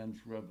on the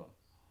Enns River.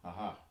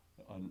 Uh-huh.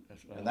 And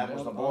that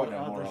was the border,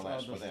 more or less,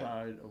 on for the them.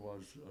 side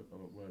was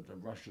where the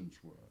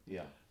Russians were.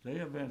 Yeah. They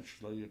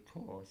eventually, of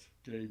course,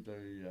 gave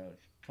the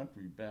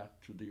country back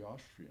to the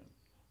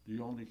Austrians. The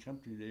only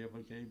country they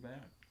ever gave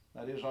back.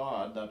 That is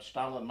odd. That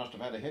Stalin must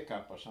have had a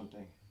hiccup or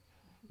something.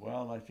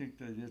 Well, I think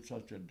they did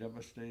such a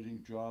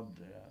devastating job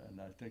there, and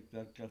I think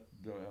that got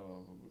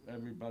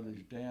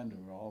everybody's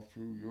dander all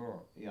through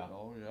Europe. Yeah.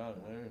 Oh, yeah.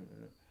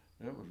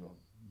 It was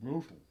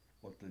brutal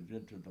what they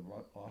did to the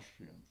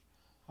Austrians.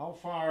 How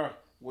far,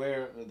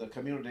 where the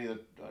community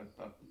that,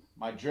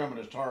 my German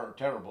is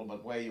terrible,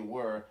 but where you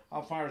were,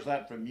 how far is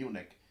that from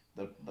Munich,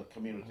 the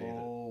community?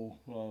 Oh,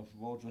 well,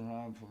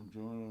 Rosenheim from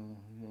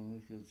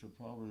Munich, it's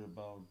probably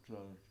about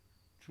 2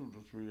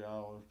 to 3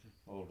 hours.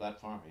 Oh, that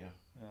far, yeah.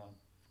 Yeah,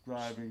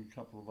 driving a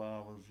couple of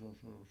hours or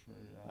so.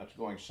 Yeah. That's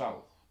going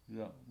south.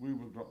 Yeah, we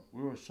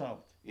were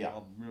south. Yeah.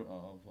 Of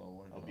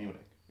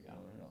Munich. Yeah.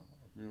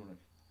 Of Munich.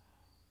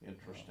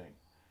 Interesting.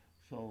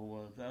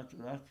 So that's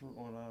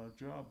what our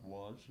job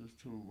was, is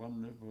to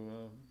run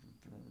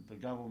the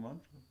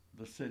government,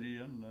 the city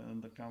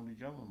and the county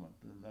government,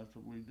 and that's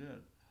what we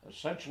did.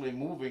 essentially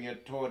moving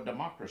it toward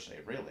democracy,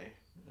 really.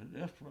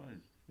 That's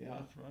right. Yeah.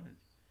 That's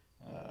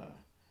right.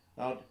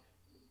 Now,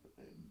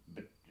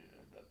 but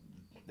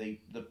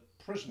the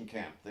prison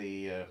camp,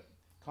 the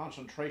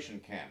concentration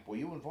camp, were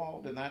you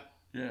involved in that?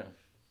 Yes.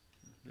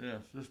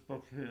 Yes. This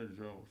book here,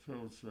 Joe,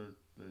 shows that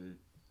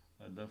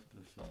I left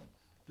this on.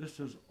 This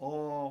is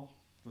all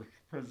the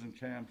prison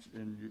camps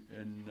in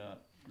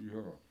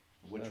Europe.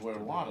 Which That's were a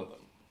the- lot of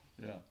them.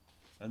 Yeah.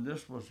 And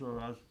this was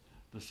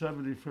the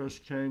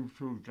 71st came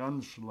through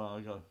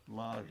Gunslager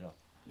Lager.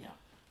 Yeah.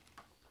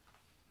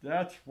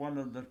 That's one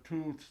of the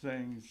two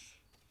things,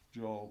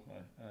 Joe,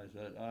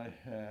 that I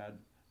had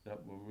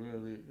that were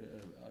really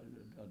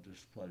a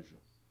displeasure.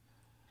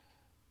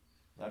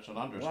 That's an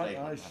What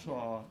understatement. I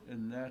saw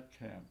in that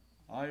camp,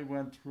 I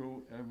went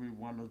through every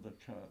one of the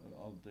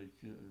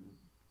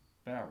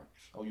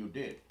barracks. Oh, you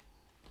did?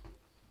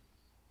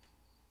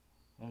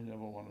 I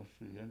never want to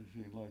see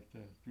anything like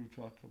that. You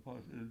talk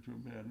about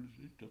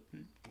inhumanity to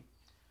people.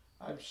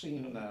 I've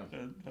seen. I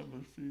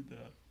never see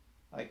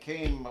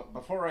that.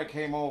 Before I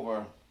came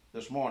over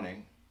this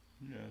morning.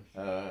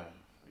 Yes.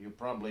 You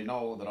probably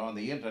know that on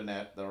the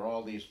internet there are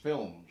all these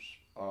films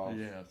of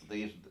Yes.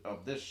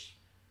 this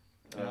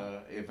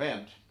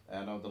event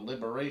and of the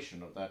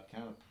liberation of that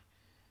camp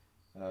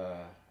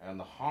and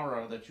the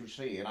horror that you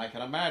see. And I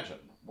can imagine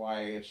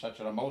why it's such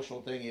an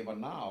emotional thing even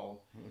now.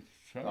 It's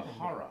terrible, The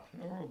horror.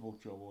 Terrible,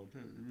 Joe.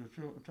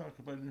 You talk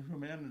about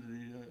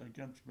inhumanity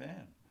against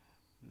man.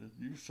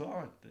 You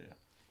saw it there.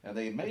 And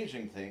the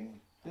amazing thing,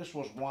 this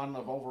was one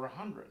of over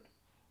 100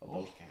 of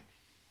those camps.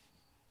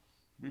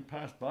 We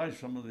passed by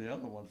some of the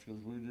other ones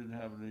because we didn't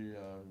have any,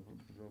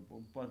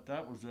 but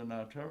that was in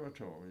our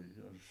territory.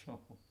 So,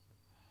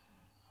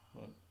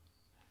 but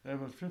there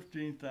was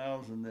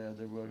 15,000 there.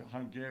 They were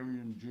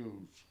Hungarian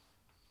Jews.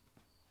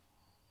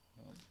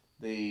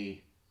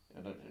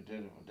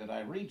 Did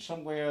I read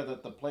somewhere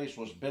that the place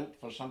was built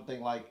for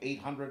something like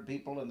 800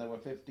 people and there were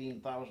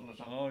 15,000 or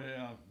something? Oh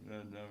yeah,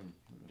 and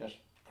Just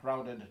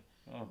crowded.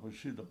 we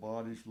see the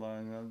bodies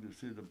lying on. You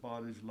see the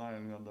bodies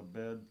lying on the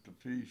bed, the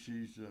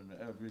feces and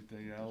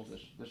everything else.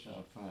 This is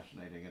a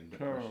fascinating and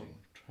Terrible,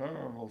 depressing.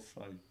 terrible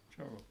sight.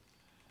 Terrible.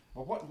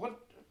 Well, what?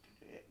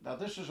 Now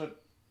this is a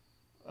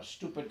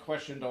stupid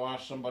question to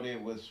ask somebody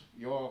with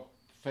your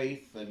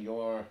faith and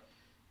your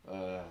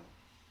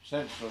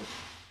sense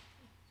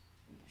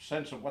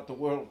of what the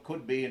world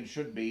could be and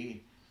should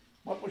be.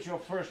 What was your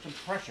first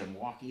impression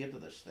walking into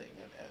this thing?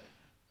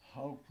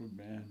 How could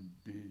man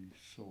be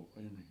so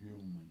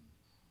inhuman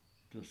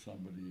to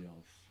somebody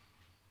else?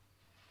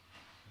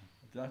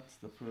 That's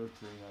the first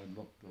thing I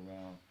looked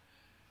around.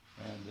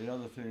 And the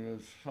other thing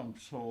is some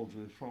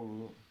soldiers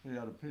he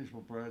had a piece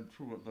of bread,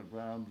 threw it on the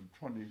ground,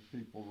 and 20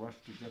 people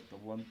rushed to get the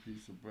one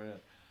piece of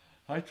bread.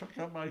 I took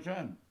out my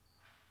gun.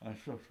 I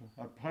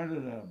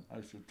pointed at him.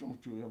 I said, "Don't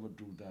you ever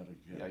do that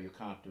again." Yeah, you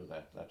can't do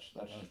that. That's.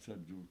 I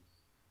said,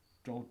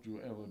 "Don't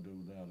you ever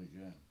do that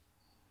again."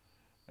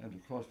 And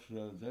of course,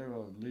 they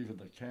were leaving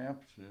the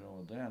camps,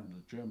 then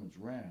the Germans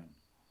ran,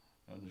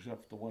 and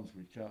except the ones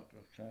we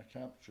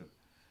captured.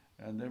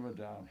 And they were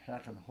down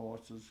hacking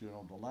horses.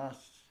 The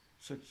last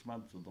 6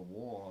 months of the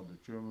war, the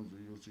Germans were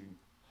using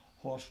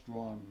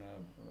horse-drawn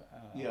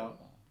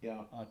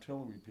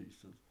artillery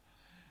pieces.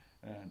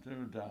 And they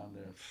were down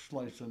there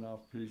slicing off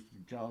pieces,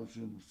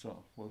 gouging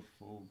themselves with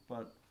food.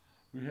 But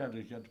we had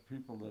to get the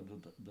people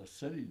into the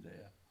city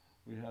there.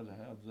 We had to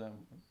have them,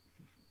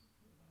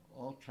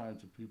 all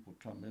kinds of people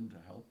come in to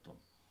help them.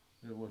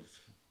 It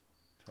was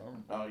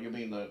terrible. You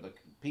mean the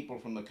people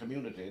from the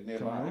community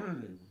nearby?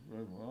 Community,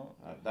 well.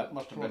 That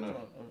must have been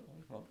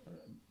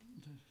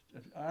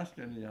Ask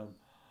any of them.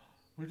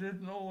 We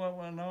didn't know what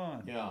went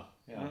on. Yeah.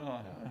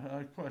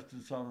 I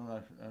questioned some,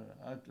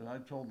 and I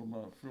told them,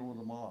 threw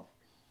them off.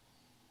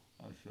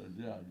 I said,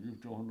 "Yeah, you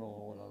don't know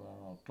what went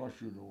on. Of course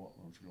you knew what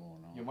was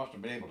going on." You must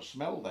have been able to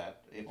smell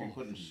that if you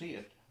couldn't see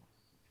it.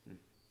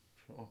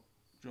 So,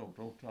 Joe,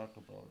 don't talk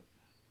about it.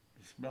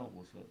 The smell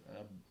was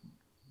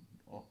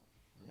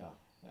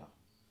Yeah.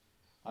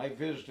 I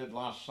visited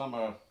last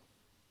summer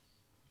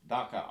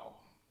Dachau.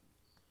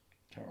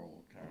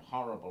 terrible.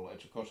 Horrible.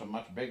 It's of course a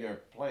much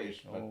bigger place,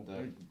 but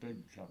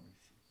Big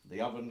commies.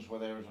 the ovens were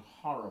there. It was a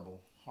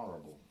horrible,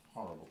 horrible,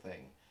 horrible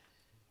thing.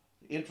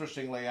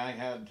 Interestingly, I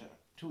had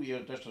 2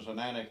 years, just as an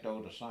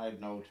anecdote, a side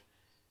note,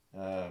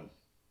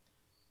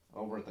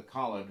 over at the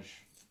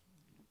college,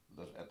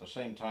 at the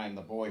same time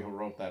the boy who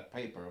wrote that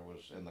paper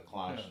was in the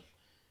class.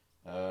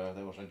 Yes.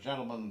 There was a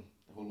gentleman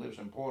who lives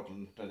in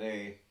Portland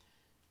today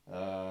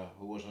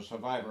who was a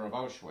survivor of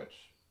Auschwitz.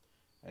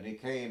 And he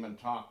came and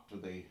talked to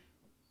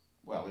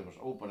he was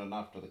open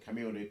enough to the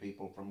community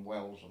people from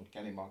Wells and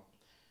Kennebunk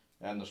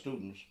and the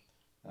students.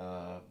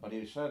 But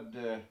he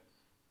said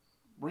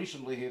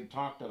recently he had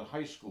talked at a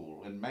high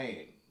school in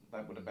Maine.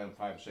 That would have been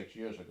 5 or 6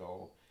 years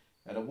ago.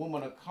 And a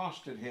woman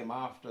accosted him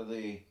after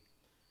the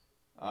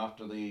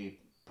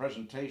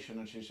presentation,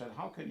 and she said,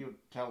 "How can you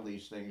tell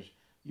these things?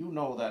 You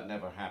know that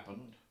never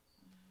happened."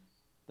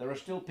 There are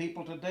still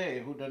people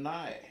today who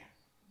deny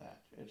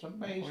that. It's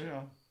amazing. Oh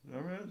yeah,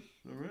 there is.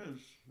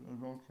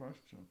 There's no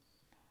question.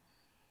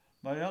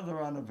 My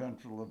other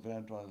uneventful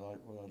event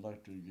I'd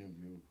like to give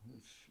you,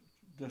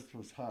 this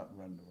was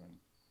heart-rending.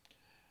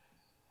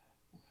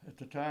 At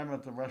the time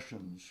that the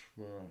Russians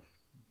were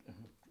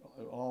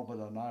all but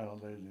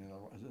annihilating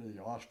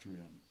the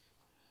Austrians,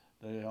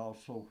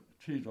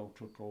 Tito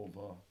took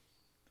over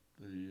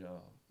the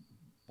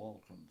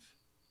Balkans.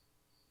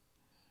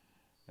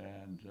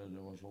 And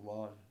there was a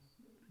lot,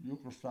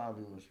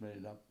 Yugoslavia was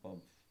made up of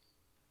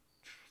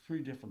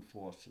three different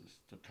forces: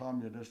 the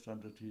communists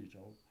under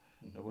Tito,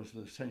 there was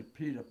the St.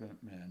 Peter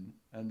men,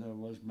 and there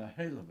was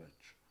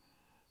Mihailovich,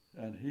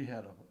 and he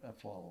had a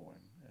following.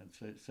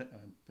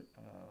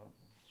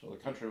 So the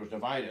country was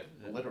divided,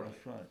 literally.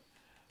 That's right.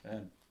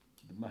 And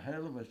the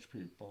Mihailovich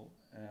people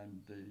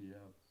and the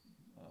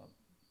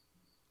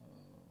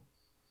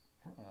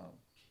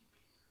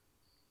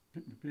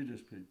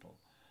Peter's people,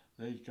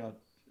 they got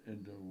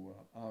into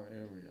our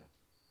area,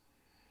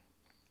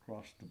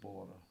 crossed the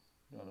border.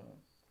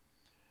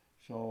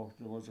 So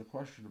there was a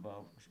question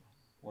about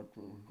what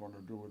we were going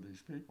to do with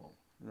these people.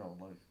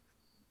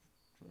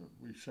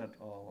 We sent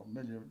a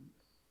million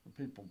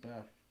people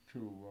back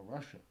to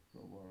Russia,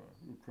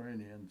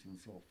 Ukrainians and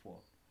so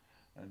forth.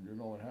 And you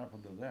know what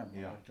happened to them?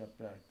 Yeah. When they got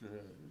back,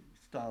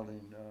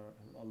 Stalin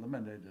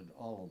eliminated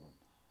all of them,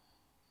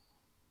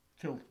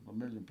 killed 1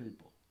 million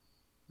people.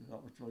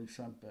 That was what he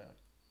sent back.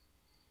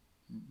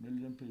 1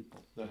 million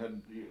people. That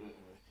had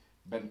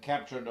been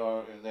captured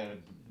or they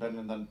had been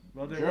in they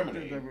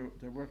Germany.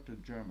 They worked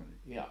in Germany.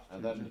 Yeah,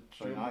 and then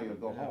now you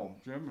go home.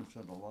 Germans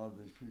sent a lot of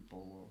these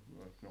people,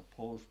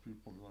 Polish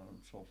people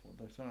and so forth.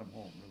 They sent them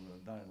home. They were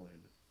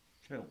annihilated,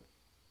 killed,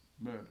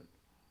 murdered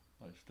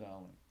by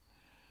Stalin.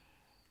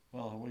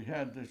 Well, we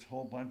had this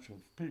whole bunch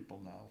of people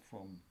now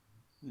from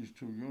these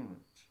two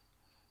units.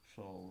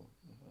 So,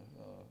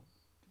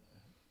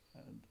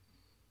 and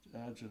the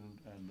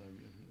adjutant and the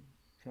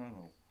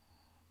colonel,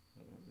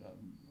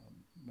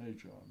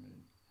 major,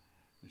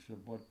 he said,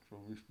 what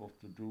are we supposed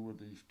to do with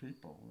these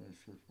people? And I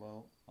said,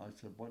 well,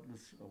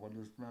 what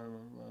does my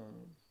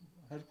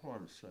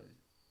headquarters say?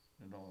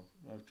 I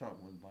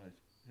talked with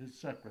his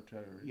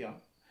secretary. Yeah.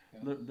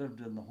 Lived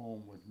in the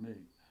home with me.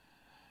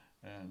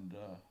 And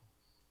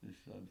he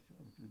said,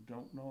 we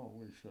don't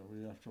know. He said,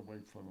 we have to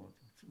wait for the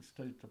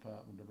State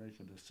Department to make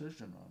a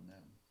decision on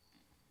them.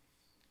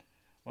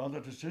 Well, the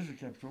decision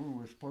came through. We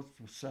were supposed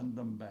to send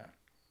them back.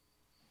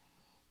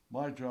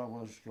 My job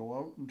was to go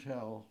out and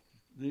tell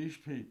these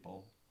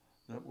people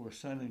that we're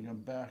sending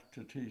them back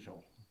to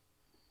Tito,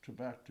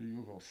 back to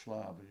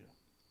Yugoslavia.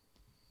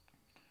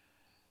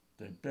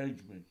 They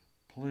begged me,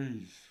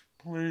 please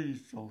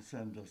don't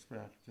send us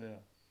back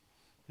there.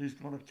 He's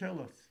going to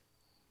kill us,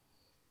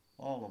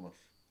 all of us.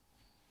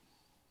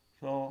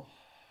 So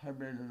I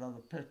made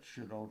another pitch,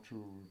 to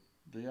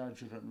the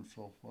adjutant and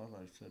so forth.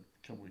 I said,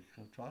 can we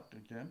talk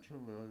again to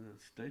the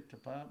State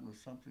Department or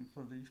something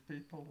for these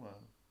people?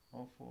 Well,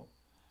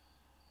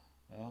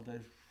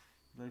 they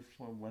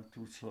went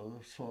through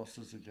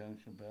sources again,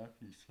 came back.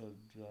 He said,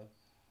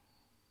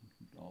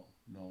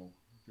 no,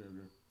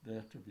 they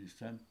have to be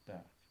sent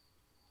back.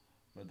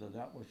 Whether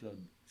that was a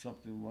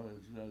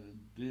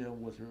deal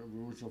with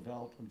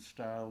Roosevelt and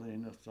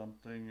Stalin or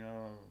something,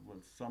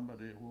 with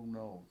somebody, who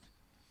knows.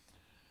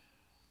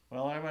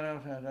 Well, I went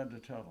out and had to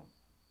tell them.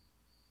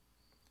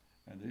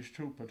 And these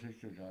two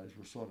particular guys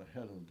were sort of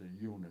head of the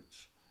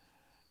units.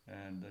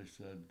 And they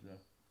said,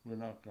 we're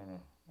not going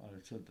to, I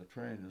said, the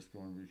train is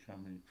going to be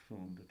coming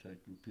soon to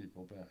take you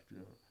people back to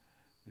you.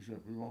 He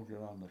said, we won't get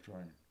on the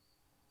train.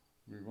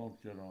 We won't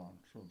get on.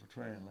 So the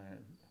train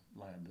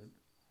landed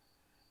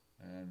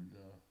and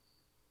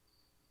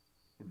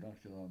would not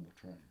get on the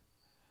train.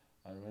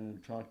 I went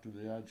and talked to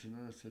the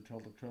adjutant. I said, tell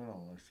the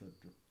colonel. I said,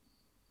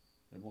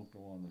 they won't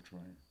go on the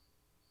train.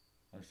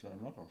 I said,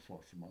 I'm not going to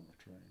force them on the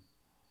train.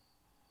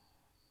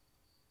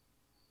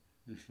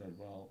 He said,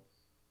 well,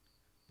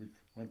 we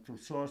went through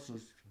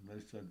sources, and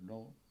they said,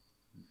 no,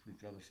 we've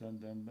got to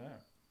send them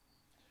back.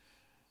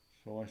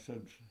 So I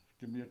said,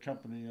 give me a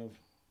company of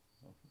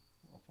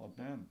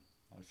men.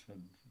 I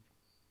said,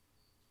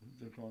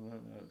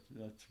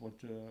 that's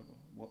what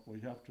we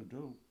have to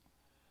do.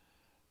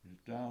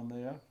 Down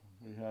there,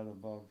 we had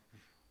about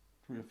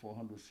 300 or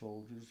 400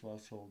 soldiers, our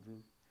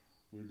soldiers.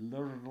 We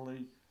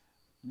literally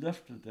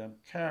lifted them,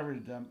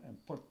 carried them,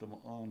 and put them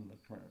on the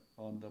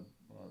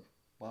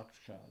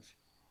boxcars,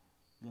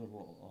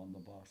 on the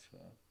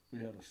boxcar. We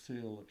had to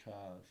seal the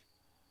cars.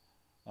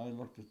 I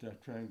looked at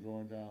that train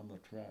going down the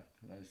track,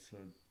 and I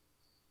said,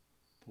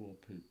 poor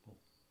people.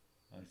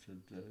 I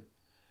said,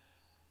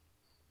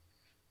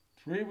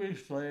 3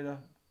 weeks later, a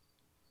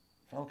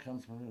fellow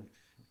comes and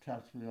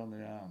taps me on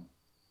the arm,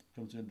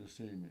 comes in to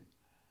see me.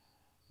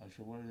 I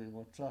said,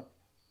 what's up?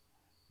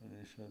 And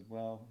he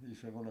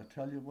said, I'm going to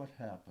tell you what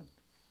happened.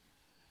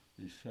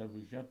 He said,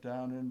 we got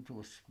down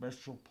into a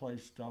special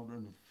place down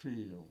in the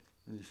field.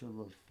 And he said, it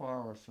was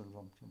forest and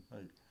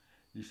something.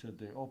 He said,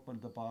 they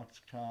opened the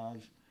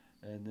boxcars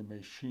and they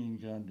machine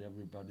gunned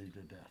everybody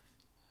to death.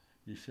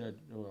 He said,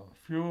 there were a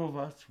few of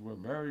us who were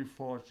very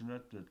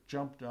fortunate that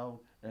jumped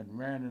out and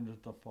ran into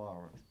the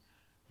forest.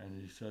 And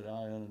he said,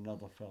 I and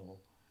another fellow,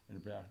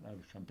 I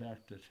would come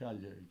back to tell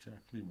you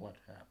exactly what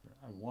happened.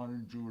 I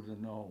wanted you to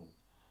know.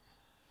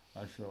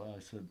 I said,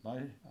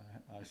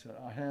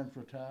 our hands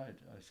were tied.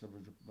 I said,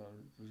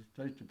 the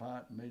State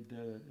Department made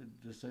their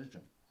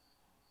decision.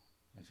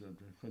 I said,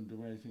 they couldn't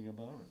do anything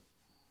about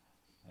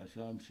it. I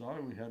said, I'm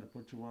sorry we had to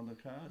put you on the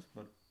cars,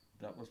 but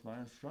that was my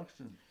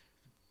instruction.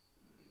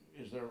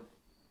 Is there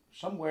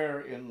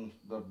somewhere in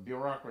the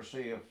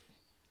bureaucracy of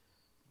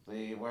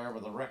wherever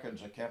the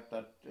records are kept,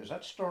 has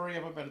that story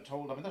ever been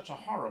told? I mean, that's a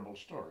horrible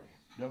story.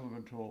 Never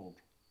been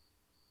told.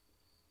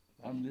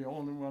 I'm the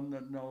only one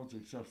that knows,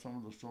 except some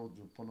of the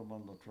soldiers put them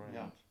on the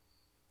trains.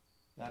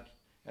 Yeah.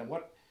 And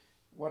what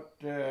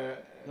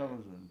that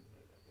was in.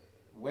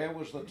 Where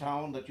was the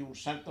town that you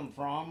sent them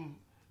from?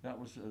 That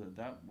was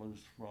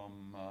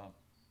from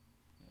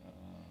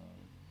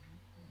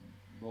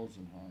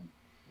Rosenheim.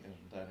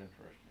 Isn't that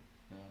interesting?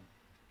 Yeah.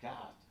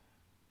 God.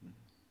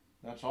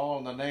 That's all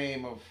in the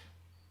name of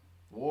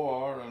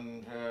war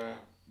and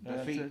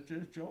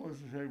defeat. Joe was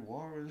to say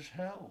war is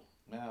hell.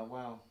 Yeah,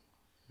 well.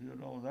 You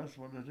know, that's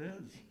what it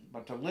is.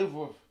 But to live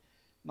with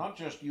not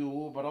just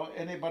you, but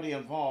anybody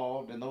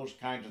involved in those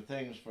kinds of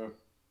things for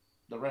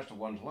the rest of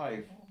one's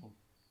life,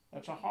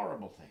 that's a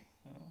horrible thing.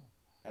 Oh.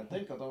 And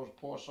think of those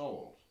poor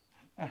souls.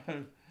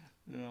 You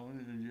know,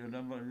 you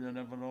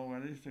never know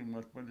anything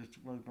what it's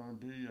going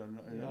to be, and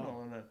you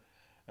know,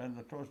 and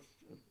of course,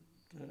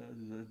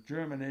 the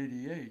German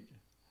 88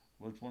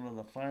 was one of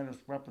the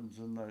finest weapons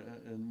in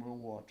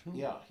World War II.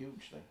 Yeah,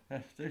 huge thing.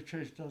 And they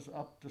chased us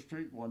up the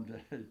street one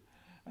day.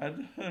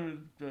 And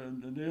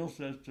Neil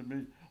says to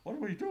me, what do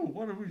we do?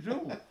 What do we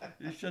do?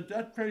 He said,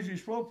 that crazy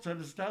swope said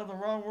it's down the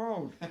wrong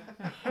road.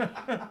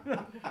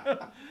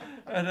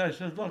 And I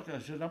said, look,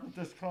 up at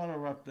this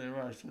corner up there,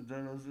 I said,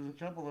 there's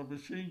a couple of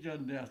machine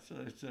gun nests.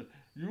 I said,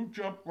 you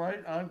jump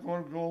right, I'm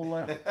going to go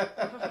left.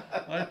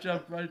 I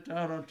jumped right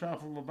down on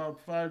top of about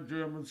 5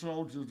 German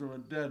soldiers who were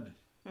dead.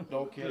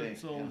 No kidding.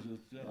 Soldiers,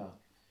 yeah.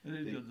 And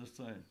he did the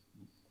same.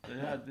 They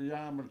had the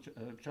armor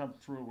come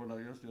through, and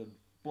I guess they had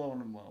blown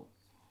them out.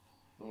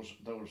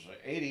 Those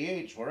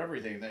 88s were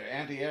everything. They're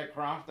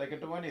anti-aircraft. They could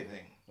do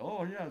anything.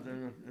 Oh yeah, they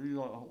were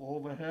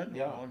overhead.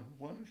 Yeah.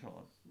 What is it?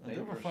 And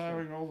they were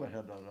firing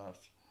overhead at us.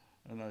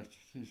 And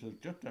he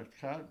said, "Get that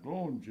car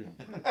going, Jim."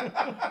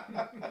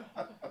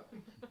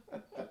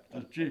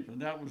 The Jeep, and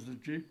that was the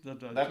Jeep that.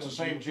 That's the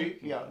same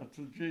Jeep. Yeah. That's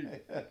the Jeep.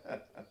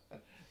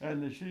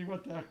 And you see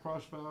what that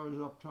crossbar is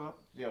up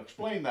top? Yeah.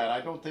 Explain that. I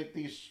don't think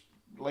these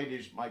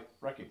ladies might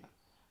recognize.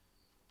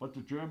 What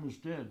the Germans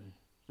did,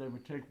 they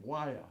would take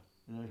wire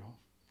and they'd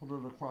put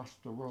it across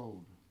the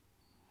road,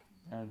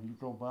 and you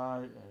go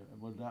by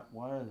with that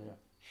wire there,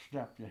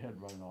 snap your head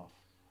right off.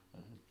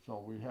 And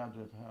so we had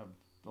to have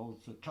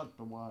those that cut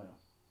the wire.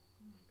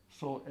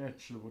 So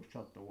etched it would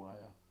cut the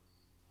wire.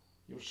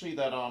 You'll see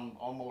that on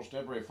almost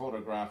every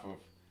photograph of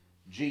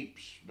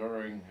Jeeps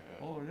during,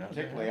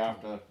 particularly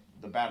after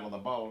the Battle of the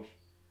Bulge.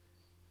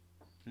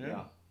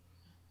 Yeah.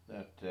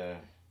 That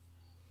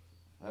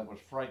was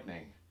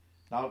frightening.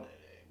 Now,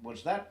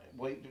 was that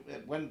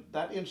when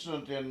that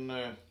incident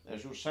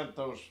as you sent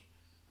those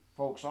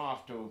folks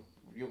off to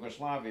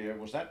Yugoslavia,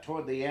 was that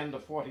toward the end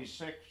of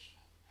 46?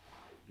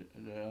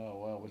 Yeah,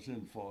 well, it was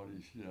in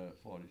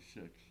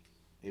 46.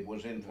 It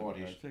was in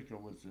 46. I think it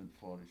was in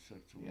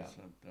 46 we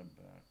sent them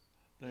back.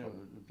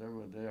 They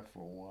were there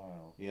for a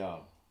while. Yeah.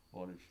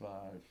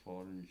 45,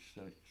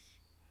 46.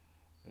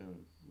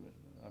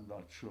 I'm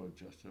not sure,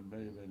 just it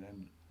may have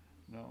been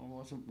no, it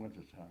wasn't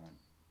winter time.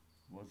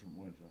 It wasn't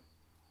winter.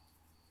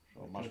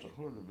 So it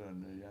could have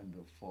been the end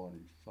of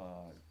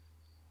 45,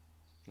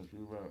 because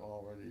we were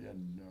already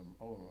in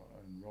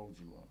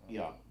Rosenheim.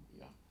 Yeah.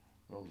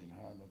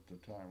 Rosenheim at the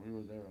time. We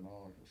were there in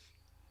August,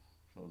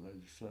 so they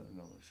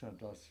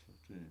sent us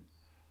a team.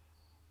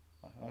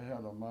 I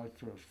had on my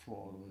first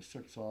floor, there were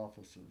 6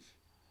 officers.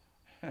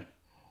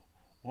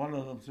 One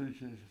of them,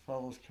 these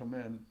fellows come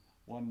in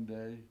one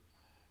day,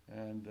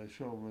 and they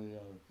showed me,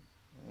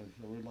 they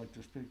said, we'd like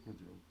to speak with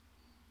you.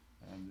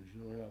 And they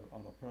said, yeah,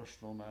 on a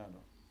personal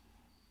matter.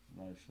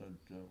 And I said,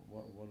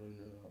 what are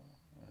you,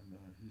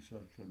 and he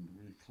said, can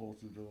we close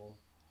the door?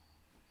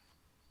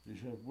 He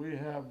said, we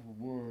have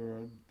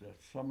word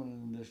that someone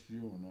in this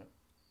unit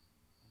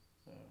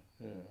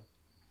here,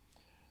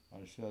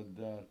 I said,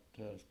 that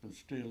has been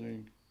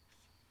stealing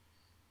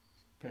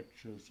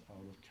pictures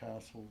out of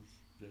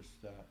castles, this,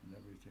 that, and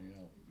everything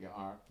else. Yeah,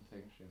 art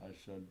and things, yeah. I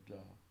said,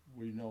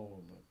 we know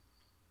of it.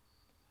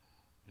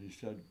 He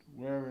said,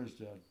 where is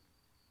that?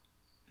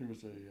 He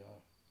was a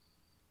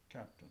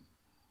captain.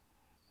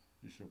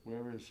 He said,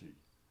 where is he?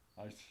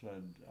 I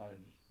said, I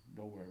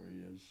know where he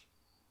is.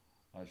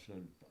 I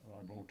said,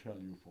 I won't tell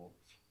you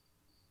folks.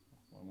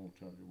 I won't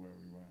tell you where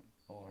he went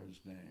or his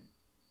name.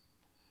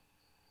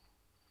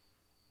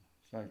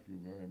 Thank you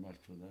very much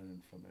for that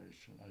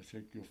information. I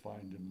think you'll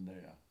find him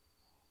there.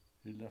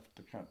 He left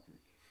the country.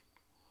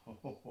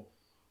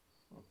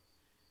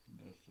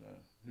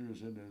 He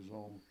was in his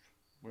own,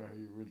 where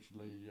he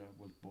originally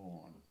was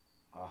born.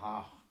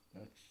 Aha.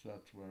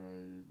 That's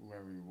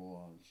where he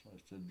was. I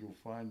said,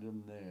 you'll find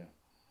him there.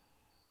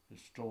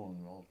 It's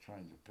stolen all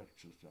kinds of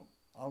pictures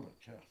out of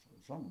Castle.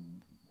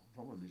 Some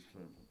of these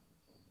people.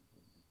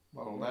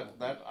 Well,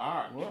 that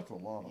art, worth a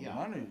lot of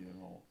money,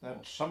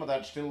 That some of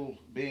that's still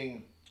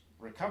being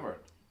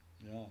recovered.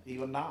 Yeah.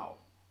 Even now.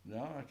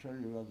 Yeah, I tell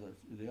you,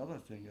 the other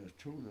thing is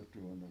too that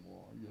during the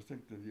war, you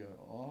think that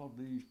all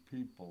these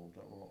people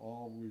that were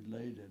all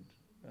related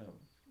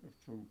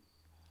through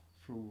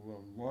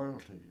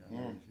royalty and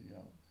everything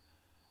else.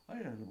 I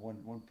had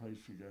one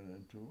place to get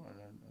into,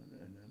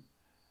 and then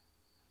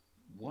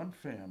one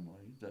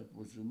family that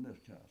was in this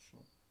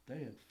castle, they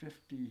had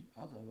 50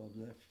 other of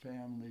their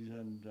families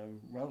and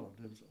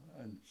relatives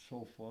and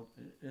so forth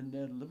in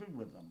there living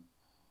with them.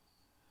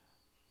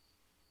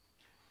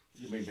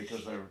 You mean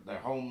because their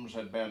homes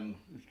had been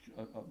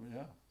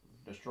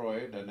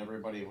destroyed and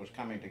everybody was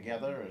coming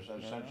together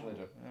essentially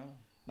to... Yeah.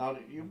 Now,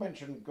 you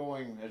mentioned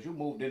as you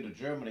moved into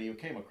Germany, you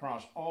came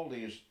across all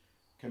these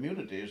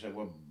communities that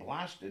were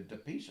blasted to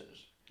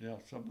pieces. Yeah,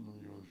 some of them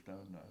used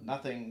down there.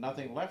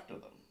 Nothing left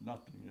of them.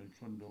 Nothing. You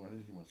couldn't do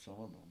anything with some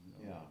of them.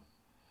 Yeah.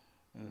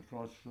 And of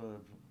course,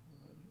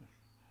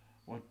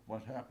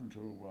 what happened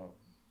to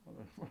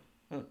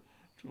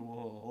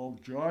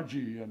old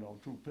Georgie?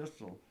 Two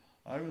Pistol.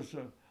 I was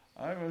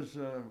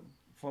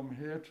from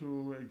here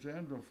to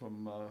Alexandria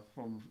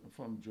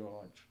from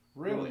George.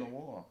 Really? During the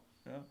war.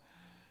 Yeah.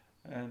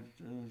 And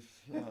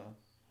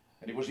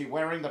and was he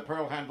wearing the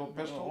pearl handled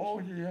pistols? Oh,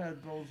 he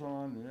had those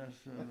on, yes.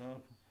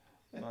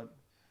 But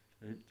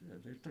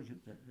they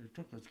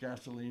took his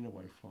gasoline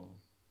away from him.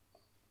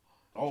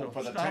 Oh,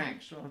 for the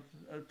tanks.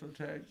 The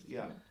tanks.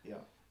 Yeah.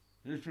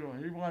 He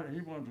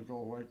wanted to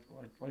go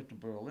right to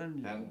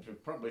Berlin. And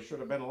probably should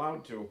have been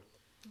allowed to.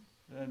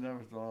 And there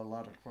was a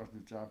lot of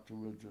questions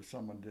afterwards if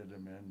someone did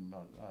him in,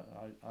 but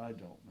I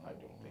don't know. I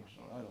don't think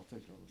so. I don't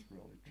think it was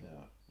really true.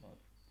 Yeah.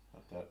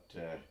 But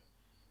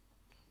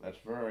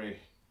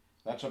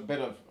that's a bit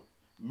of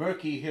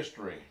murky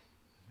history.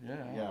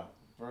 Yeah. Yeah,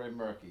 very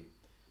murky.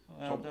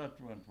 Well, that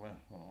went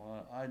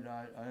well. I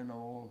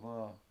know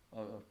of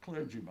a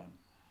clergyman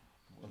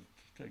was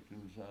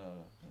taking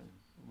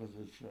with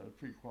his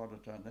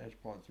 3/4 ton,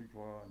 dashboard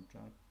 3/4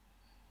 ton.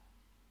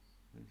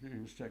 He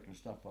was taking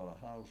stuff out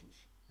of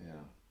houses.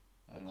 Yeah.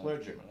 And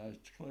Clergyman.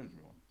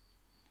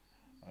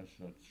 I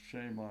said,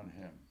 shame on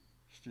him,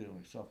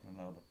 stealing something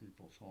out of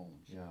people's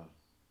homes. Yeah.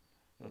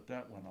 But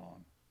that went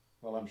on.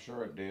 Well, I'm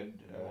sure it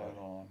did. It went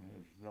on.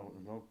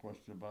 There's no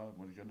question about it.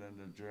 When you get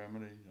into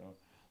Germany,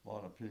 a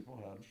lot of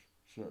people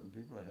certain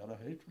people had a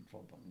hatred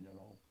for them,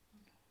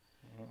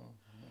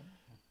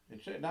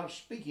 Now,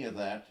 speaking of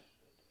that,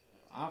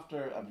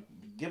 after,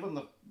 given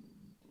the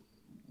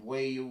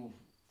way you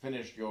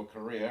finished your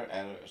career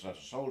as a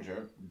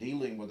soldier,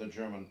 dealing with the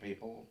German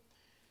people,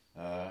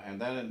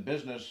 and then in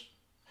business,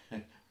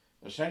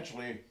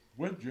 essentially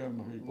with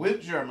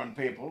German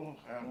people.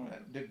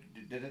 Did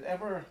it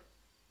ever?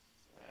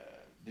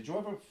 Did you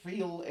ever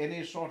feel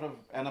any sort of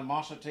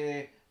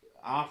animosity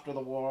after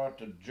the war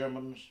to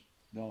Germans?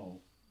 No.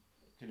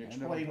 Can you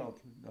explain?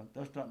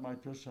 That's not my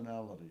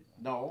personality.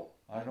 No,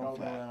 I don't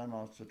feel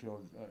animosity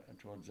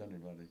towards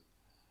anybody.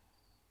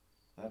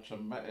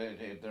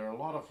 There are a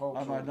lot of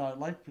folks. I might not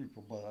like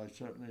people, but I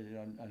certainly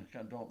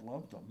I don't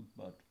love them.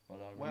 But I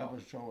would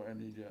never show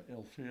any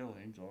ill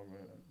feelings or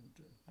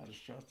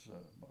distress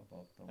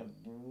about them.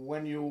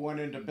 When you went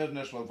into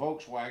business with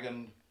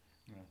Volkswagen,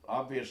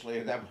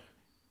 obviously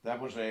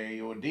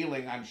you were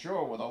dealing, I'm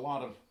sure, with a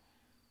lot of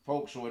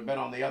folks who had been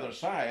on the other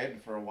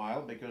side for a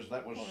while, because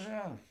that was... Oh,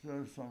 yeah,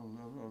 there's a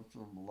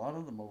lot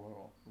of them.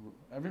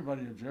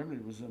 Everybody in Germany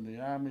was in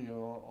the army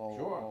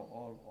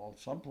or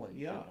someplace.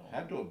 Yeah,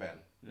 had to have been.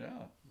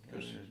 Yeah.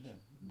 Because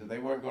they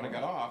weren't going to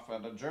get off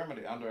under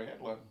Germany, under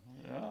Hitler.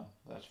 Yeah.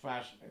 That's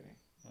fascinating.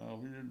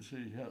 We didn't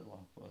see Hitler,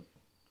 but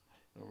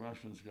the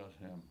Russians got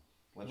him.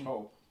 Let's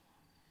hope.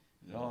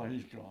 Oh,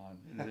 he's gone.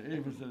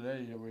 Even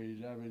today, you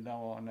read every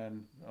now and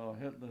then,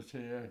 Hitler's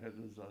here,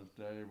 Hitler's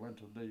there. He went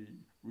to the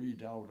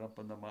redoubt up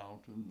in the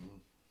mountains, and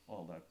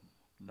all that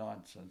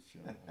nonsense,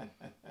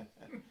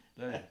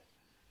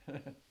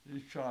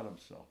 He shot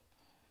himself.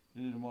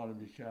 He didn't want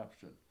to be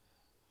captured.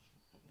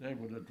 They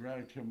would have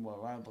dragged him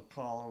around the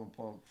collar and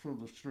through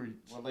the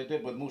streets. Well, they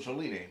did with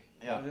Mussolini.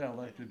 Yeah. Yeah,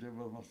 like they did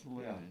with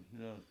Mussolini.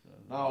 Yeah.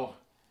 Now,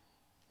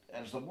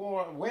 as the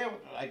war,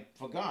 I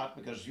forgot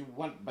because you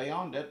went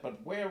beyond it,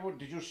 but where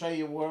did you say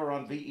you were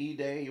on VE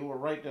Day? You were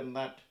right in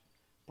that,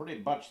 pretty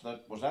much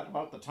was that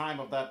about the time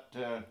of that?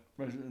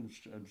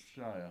 In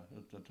Shire,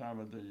 at the time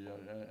of the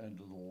end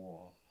of the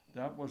war.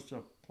 That was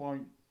the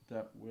point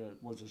that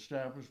was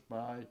established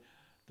by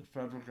the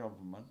federal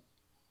government,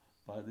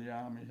 by the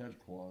Army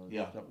headquarters,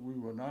 that we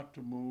were not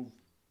to move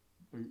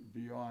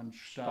beyond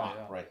Steyr.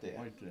 Stop right there.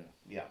 Right there.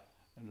 Yeah.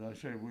 And as I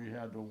say, we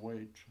had to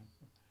wait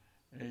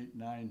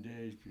 8-9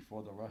 days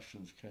before the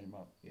Russians came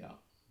up. Yeah.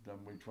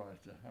 Then we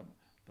tried to have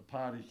the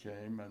party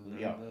came, and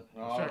the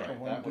right. second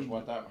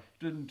one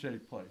didn't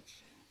take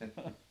place.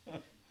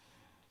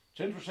 It's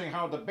interesting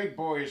how the big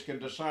boys can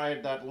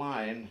decide that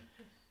line,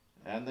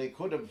 and they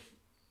could have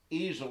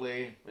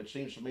easily, it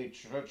seems to me,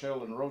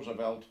 Churchill and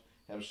Roosevelt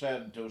have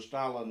said to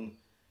Stalin,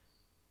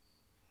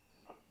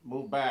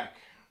 move back.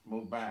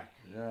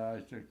 Yeah,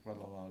 I think what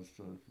allows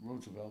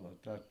Roosevelt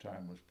at that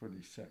time was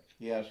pretty sick.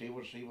 Yes, he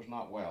was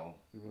not well.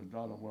 He was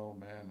not a well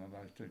man, and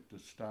I think the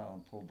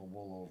Stalin pulled the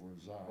wool over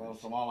his eyes. Well,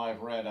 from all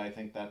I've read, I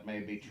think that may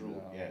be true.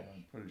 Yeah, Yes.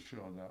 I'm pretty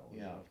sure that was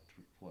Yeah. what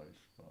took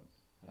place. But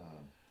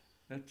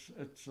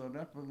it's an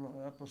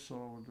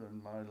episode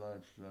in my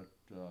life that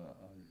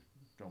I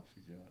don't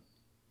forget.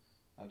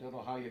 I don't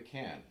know how you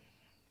can.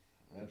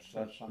 That's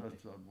something.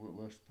 That's the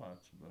worst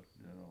parts of it,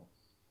 you know.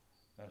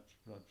 That's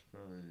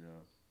very.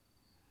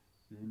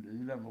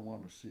 You never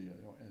want to see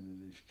any of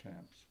these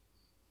camps.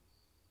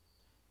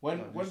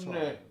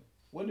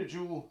 When did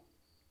you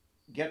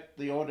get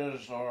the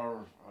orders,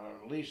 or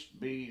at least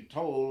be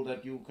told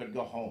that you could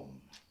go home?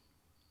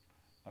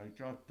 I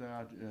got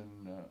that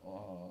in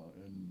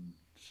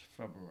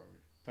February.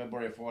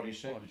 February of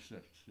 46?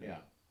 46,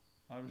 Yeah.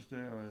 I was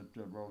there at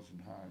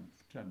Rosenheim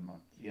for 10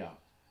 months. Yeah.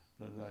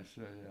 Then I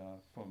say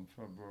from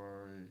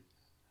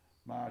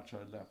March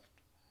I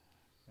left,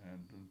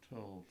 and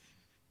until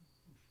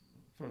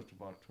 1st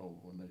of October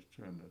when they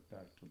turned it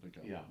back to the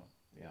government.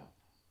 Yeah.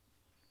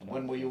 And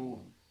when were you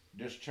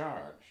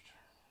discharged?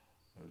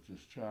 I was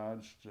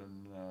discharged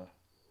in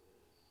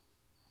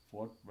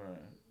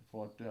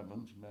Fort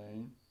Devens,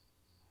 Maine,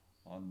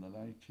 on the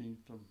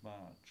 19th of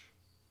March.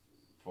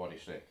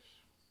 46.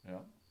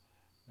 Yeah,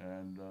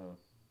 and I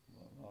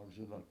was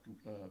in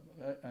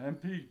an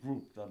MP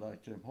group that I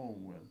came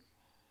home with,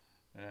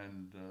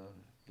 and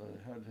the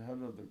head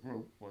of the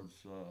group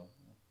was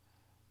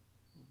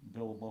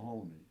Bill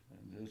Mahoney,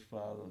 and his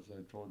father, as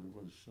I told you,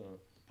 was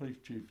police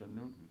chief in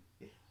Newton.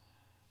 Yeah.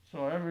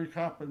 So every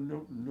cop in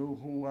Newton knew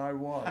who I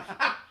was.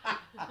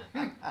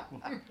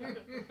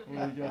 When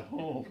I got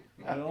home,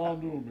 they all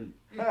knew me.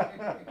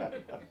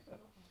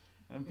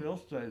 And Bill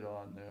stayed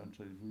on there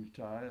until he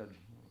retired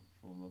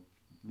from the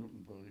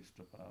Newton Police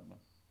Department.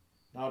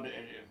 Now,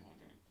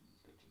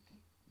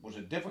 was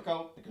it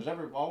difficult? Because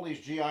all these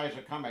GIs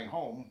are coming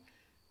home.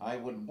 I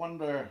would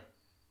wonder,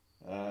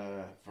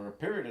 for a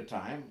period of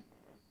time,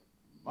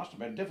 must have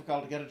been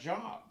difficult to get a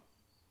job.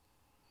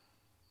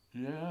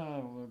 Yeah,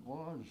 it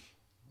was.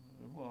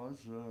 It was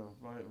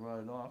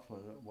right off.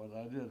 What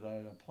I did,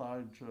 I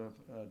applied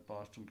at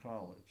Boston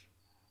College.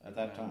 At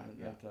that time,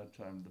 At that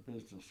time, the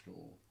business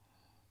school.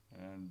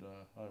 And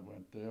I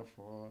went there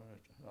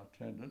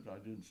attended. I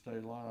didn't stay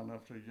long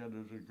enough to get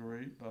a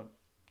degree, but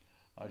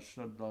I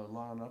stood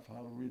long enough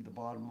how to read the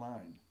bottom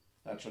line.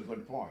 That's a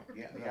good point.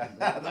 Yeah,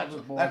 That's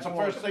that's the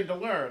first thing to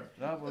learn.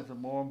 That was the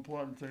more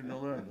important thing to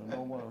learn, to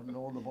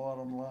know the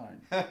bottom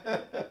line.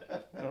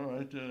 All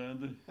right,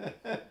 Andy.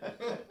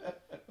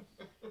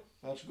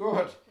 That's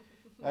good.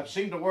 That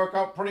seemed to work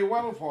out pretty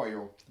well for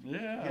you.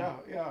 Yeah.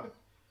 Yeah.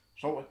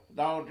 So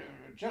now,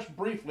 just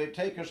briefly,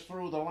 take us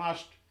through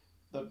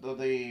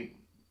the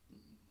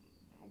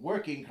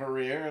working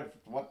career.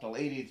 What, till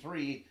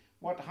 '83?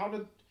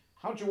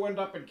 How'd you end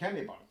up in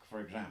Kennebunk,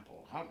 for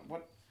example?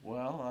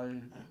 Well,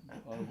 I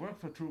worked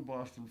for two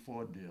Boston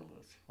Ford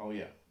dealers. Oh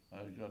yeah.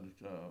 I got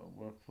to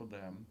work for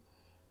them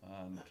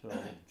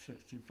until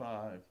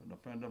 '65, and a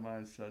friend of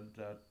mine said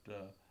that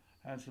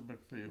Hanson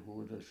McPhee, who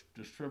were the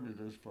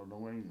distributors for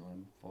New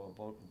England for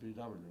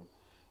VW,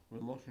 were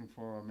looking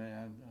for a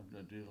man,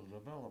 a dealer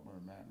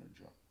development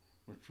manager,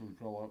 which would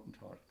go out and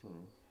talk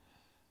to.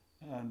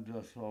 And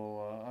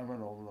so I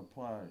went over and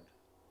applied.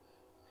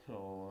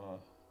 So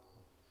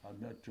I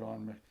met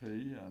John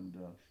McPhee and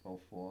so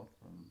forth,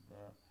 and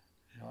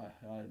he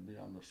hired me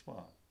on the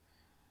spot.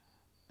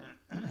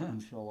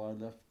 And so I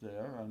left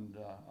there, and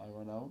I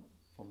went out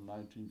from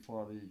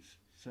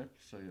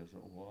 1946, as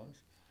it was.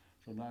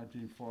 So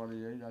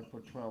 1948, I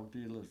put 12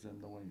 dealers in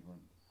New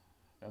England.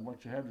 And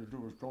what you had to do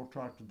was go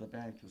talk to the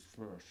bankers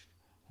first.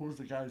 Who's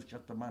the guys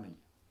got the money?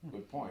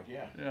 Good point.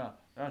 Yeah. Yeah,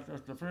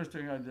 that's the first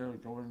thing I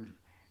did, go and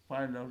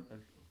find out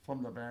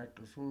from the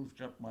bankers who's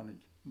got money.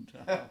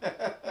 Yeah,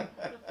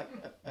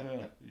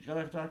 you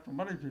gotta talk to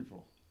money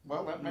people.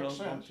 Well, that makes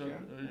sense. You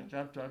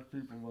can't talk to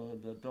people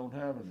that don't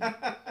have any.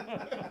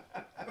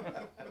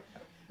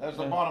 That's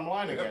the bottom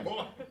line again.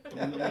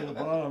 The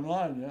bottom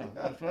line, yeah,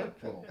 that's right,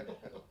 Joe.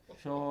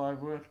 So I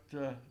worked.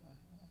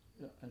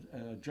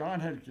 John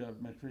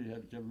McPhee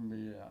had given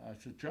me. I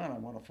said, John, I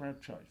want a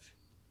franchise.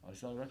 I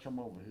said, I'll come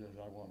over here.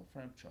 I want a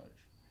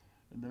franchise.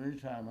 In the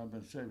meantime, I've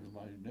been saving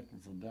my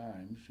nickels and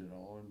dimes,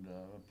 and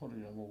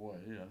putting them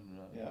away, and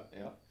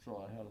Yeah.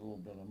 so I had a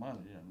little bit of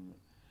money, and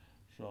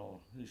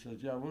so he said,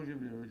 yeah, we'll give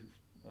you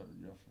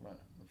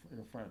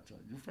your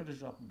franchise. You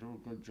finish up and do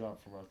a good job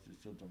for us. He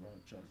said, the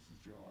franchise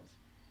is yours.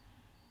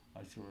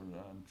 I said,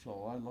 and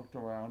so I looked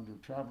around,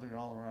 traveling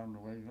all around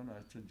New England.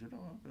 I said,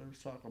 there's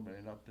Saco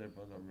Maine up there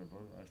by the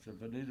river. I said,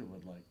 Veneta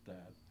would like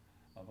that,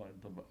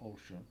 about the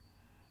ocean.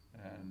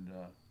 And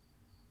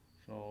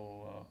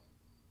so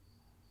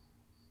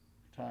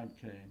time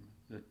came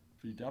that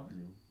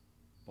VW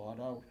bought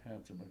out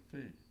Hanson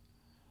McPhee.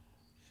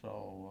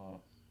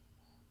 So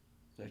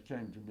they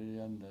came to me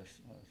and they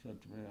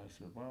said to me, I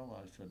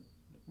said,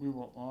 we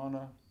will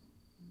honor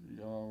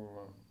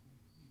your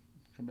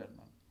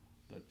commitment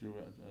that you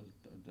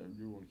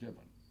were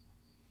given.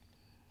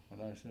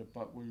 And I said,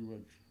 but we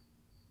would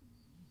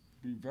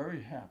be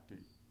very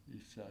happy, he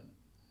said,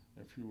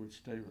 if you would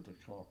stay with the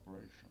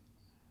corporation.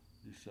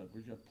 He said,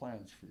 we got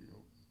plans for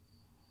you.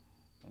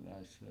 And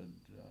I said,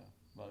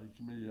 well,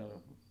 give me a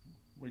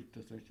week to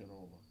think it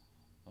over.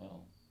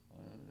 Well,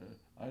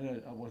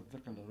 I wasn't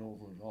thinking it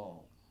over at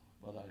all,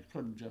 but I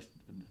couldn't just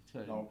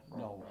say no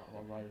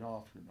right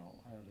off, you know.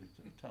 I had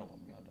to tell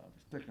him that I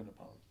was thinking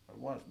about it. I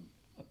wasn't.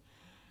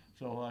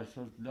 So I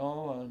said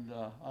no, and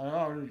I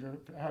already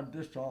had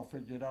this all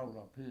figured out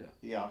up here.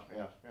 Yeah.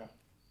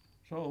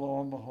 So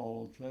lo and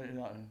behold,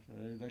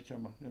 they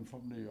came in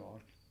from New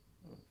York,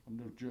 from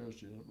New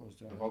Jersey. It was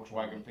the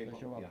Volkswagen people. They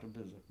came up to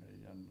visit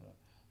me, and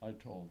I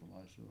told them.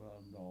 I said,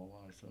 well, no.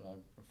 I said I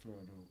prefer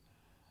to.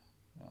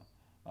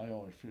 I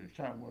always feel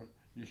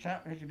you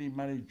can't make any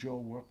money, Joe,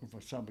 working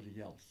for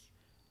somebody else.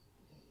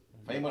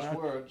 Famous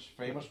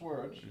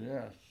words.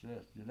 Yes.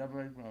 You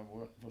never make money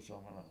working for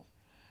someone else.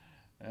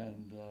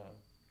 And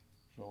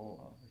so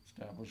I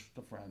established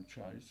the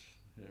franchise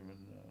here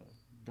and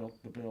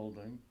built the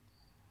building.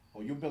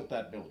 Oh, you built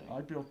that building?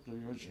 I built the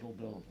original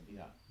building.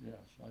 Yeah.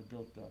 Yes, I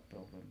built that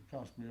building. It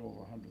cost me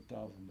over $100,000 to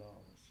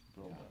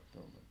build that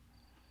building.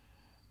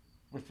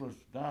 Which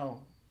was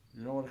now,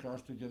 you know what it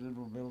costs to get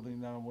into a building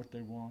now, what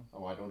they want?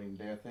 Oh, I don't even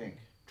dare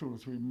think. $2 or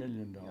 $3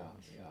 million.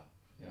 Yeah.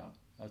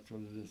 That's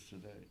what it is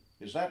today.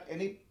 Is that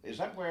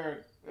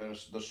where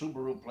the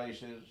Subaru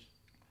place is?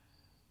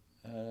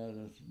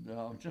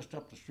 No, just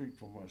up the street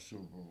from where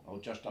Subaru. Oh,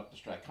 just up the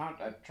street.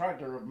 I tried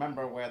to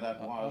remember where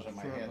that was in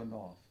my head.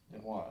 North.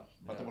 It was,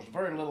 but there was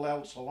very little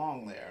else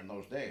along there in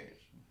those days.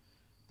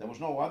 There was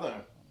no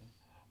other.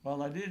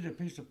 Well, I needed a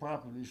piece of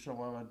property, so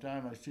I went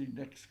down. I see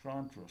Nick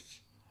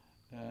Scontras,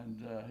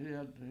 and he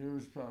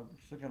was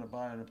thinking of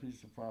buying a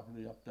piece of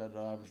property up there that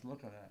I was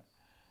looking at.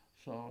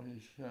 So he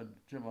said,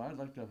 Jim, I'd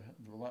like to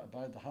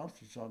buy the house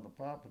that's on the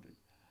property.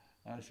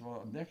 I said,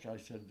 well, Nick, I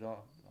said,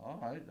 all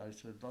right. I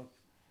said, look,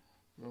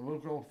 we'll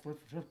go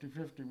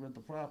 50-50 with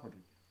the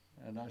property.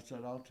 And I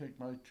said, I'll take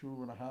my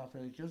 2.5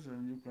 acres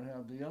and you can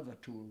have the other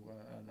 2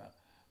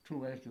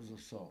 acres or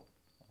so.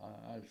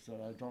 I said,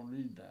 I don't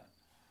need that.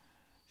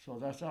 So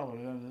that's how it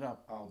ended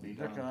up. I'll be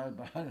Nick done. and I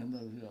buying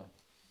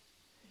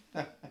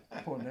the,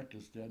 poor Nick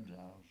is dead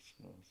now,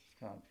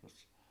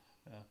 Scontras.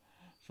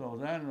 So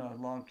then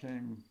along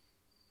came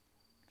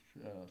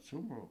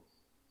Subaru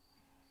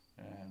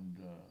and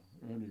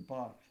Ernie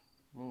Bach.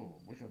 Oh,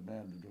 wicked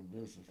man to do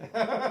business with. I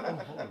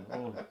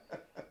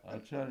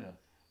tell you.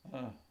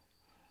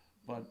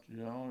 But, you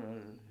know,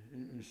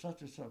 he's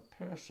such a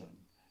person,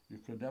 you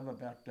could never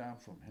back down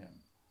from him.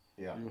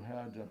 Yeah. You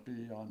had to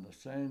be on the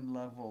same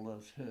level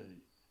as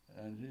he.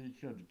 And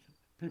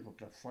people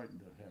got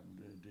frightened of him,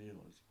 the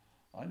dealers.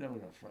 I never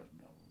got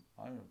frightened of him.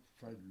 I never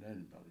frightened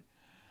anybody.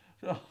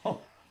 So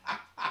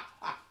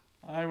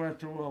I went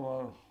through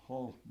a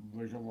whole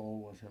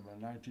rigmarole with him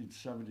in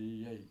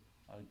 1978.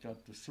 I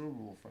got the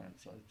Subaru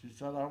franchise. He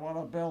said, I want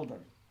a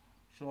building.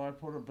 So I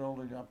put a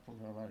building up for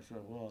him. I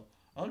said, well,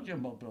 I'll give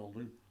him a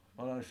building.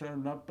 But I said,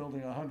 I'm not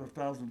building a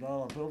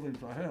 $100,000 building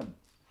for him.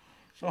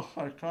 So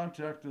I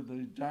contacted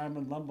the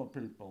Diamond Lumber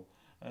people,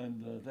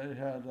 and they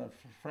had a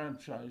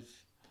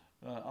franchise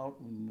out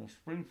in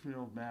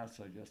Springfield, Mass,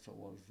 I guess it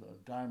was,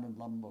 Diamond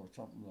Lumber or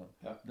something.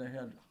 They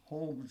had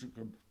homes you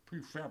could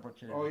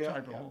prefabricate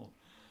type of home.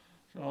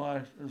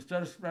 So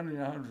instead of spending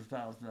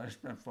 $100,000, I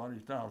spent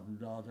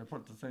 $40,000. I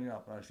put the thing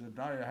up. I said,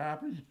 now you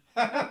happy?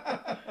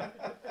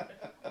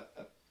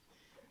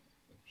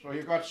 So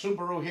you got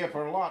Subaru here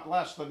for a lot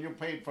less than you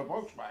paid for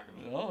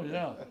Volkswagen. Oh,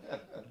 yeah.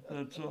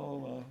 And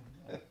so,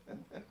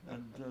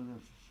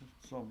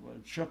 so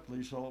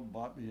Shipley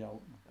bought me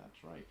out.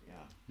 That's right,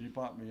 yeah. He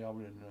bought me out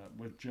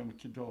with Jim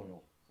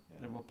Doyle.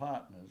 Yeah. They were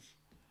partners.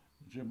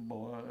 Jim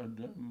and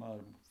them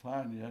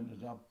finally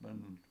ended up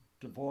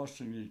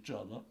divorcing each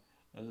other.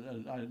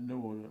 And I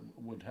knew it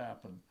would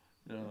happen.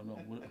 You know,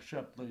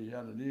 Shipley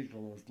had an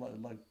eagle that was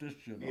like this,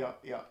 you know.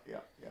 Yeah.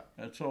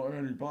 And so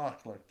Ernie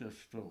Bach like this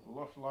too. A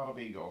lot of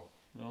ego.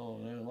 No,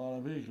 there was a lot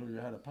of ego you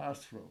had to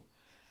pass through.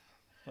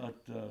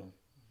 But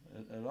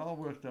it all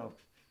worked out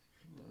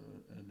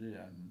in the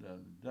end.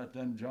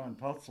 Then John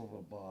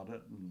Putzelver bought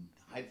it, and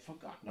I'd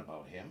forgotten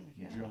about him.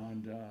 Yeah.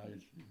 John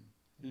died.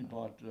 He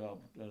bought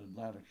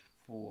Atlantic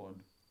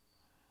Ford,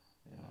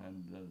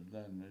 and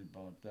then he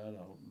bought that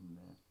out. And,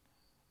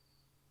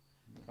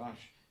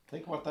 gosh,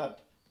 think what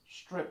that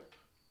strip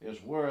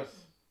is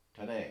worth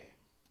today.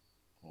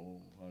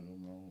 Oh, I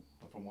don't know.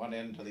 From one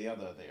end to the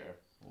other there.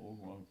 Oh,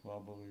 well,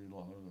 probably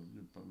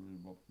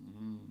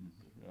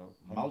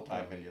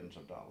multi-millions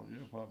of dollars.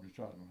 You're probably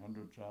talking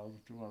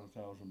 $100,000,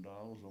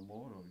 $200,000 or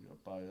more to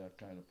buy that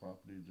kind of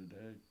property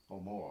today.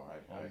 Or more,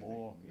 I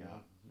more, think.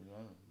 Yeah.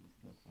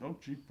 No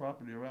cheap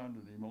property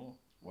around anymore.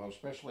 Well,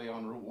 especially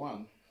on Route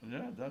 1.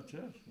 Yeah, that's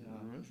it. Yeah.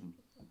 There isn't.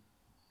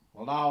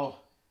 Well,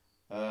 now,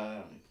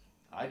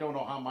 I don't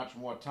know how much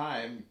more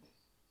time,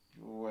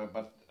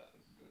 but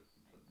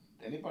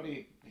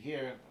anybody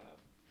here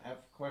have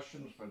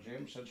questions for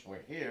Jim since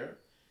we're here?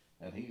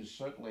 And he's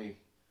certainly,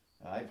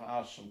 I've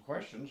asked some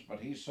questions, but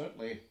he's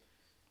certainly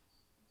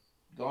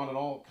gone in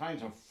all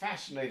kinds of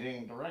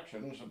fascinating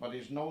directions, but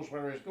he knows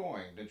where he's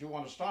going. Did you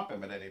want to stop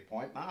him at any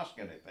point and ask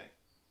anything?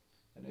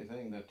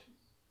 Anything that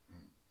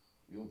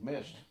you've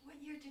missed?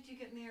 What year did you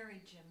get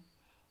married, Jim?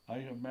 I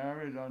got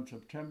married on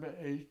September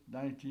 8th,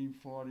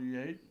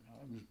 1948.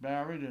 I was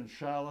married in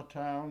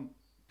Charlottetown,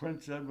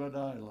 Prince Edward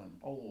Island.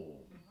 Oh,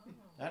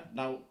 that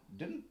now,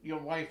 didn't your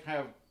wife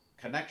have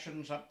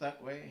connections up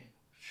that way?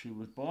 She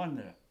was born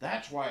there.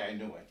 That's why I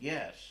knew it,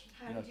 yes.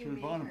 How Yeah, did she you was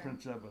meet born in her?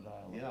 Prince Edward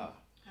Island. Yeah.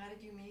 How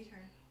did you meet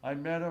her? I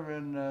met her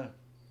in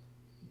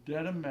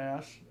Dedham,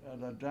 Mass,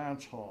 at a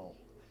dance hall.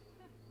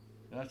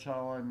 That's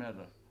how I met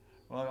her.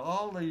 Well,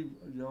 all the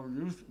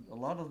a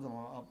lot of them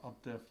are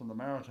up there from the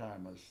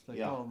Maritimers. They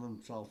Yeah. call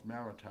themselves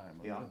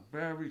Maritimers. Yeah.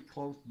 They're very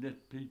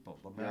close-knit people,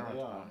 the Yeah,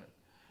 they are. Maritimers.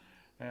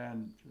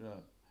 And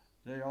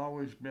they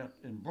always met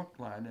in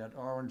Brookline at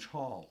Orange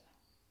Hall.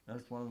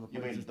 That's one of the You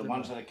places. mean the they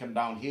ones met. that come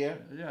down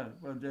here? Yeah,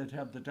 well, they'd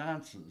have the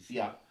dances.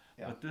 Yeah,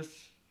 yeah. But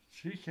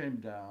she came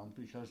down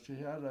because she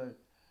had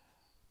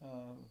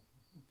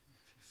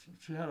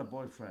a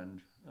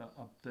boyfriend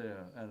up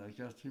there, and I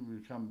guess he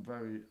would become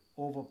very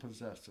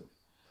overpossessive.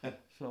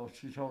 So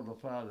she told her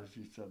father,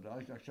 she said,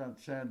 I can't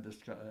stand this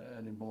guy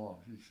anymore.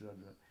 She said,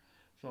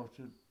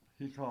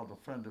 he called a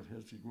friend of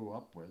his he grew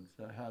up with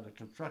that had a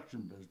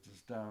construction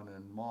business down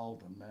in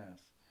Malden,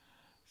 Mass.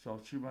 So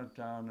she went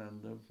down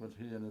and lived with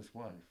he and his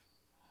wife.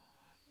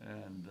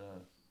 And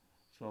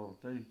so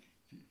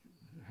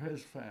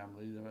his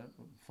family, their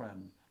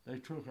friend, they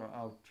took her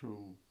out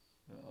to,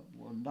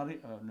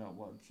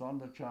 it's on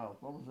the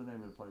Charles. What was the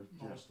name of the place?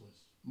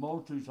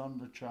 Mosley's on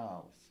the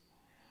Charles.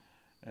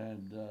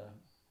 And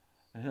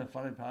the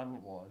funny part of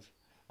it was,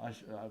 I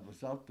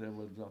was out there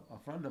with a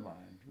friend of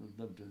mine who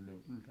lived in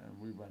Newton, and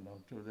we went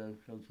out to there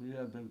because we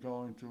had been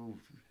going to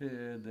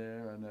here,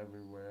 there, and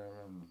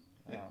everywhere. And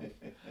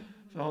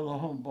so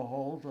lo and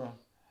behold,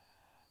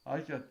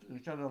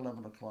 it got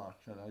 11 o'clock,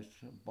 and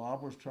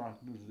Bob was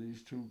talking to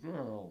these two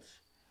girls.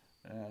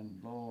 And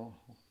lo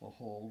and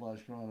behold, I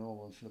was going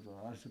over and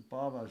said,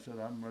 Bob,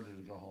 I'm ready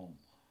to go home.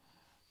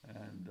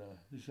 And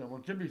he said,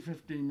 well, give me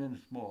 15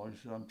 minutes more. He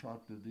said, I'm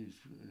talking to these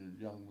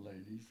young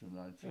ladies. And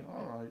I said,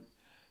 all right.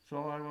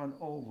 So I went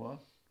over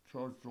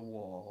towards the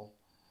wall.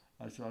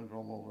 I said, I'll go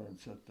over and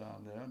sit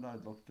down there. And I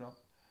looked up.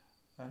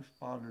 I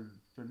spotted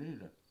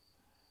Benita.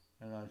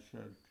 And I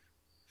said,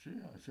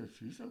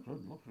 she's a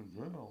good-looking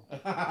girl.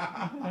 And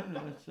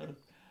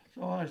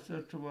I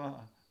said to her,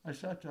 I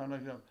sat down,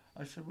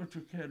 I said, would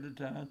you care to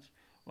dance?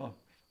 Well,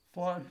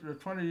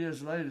 20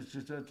 years later,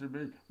 she said to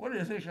me, what do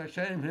you think I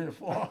came here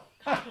for?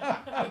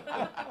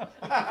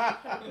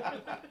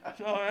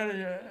 So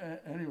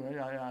anyway,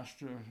 I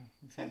asked her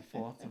and so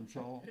forth, and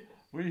so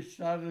we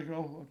started to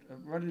go,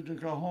 ready to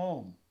go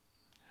home.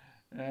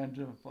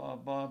 And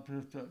Bob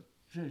said,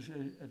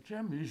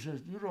 Jim, he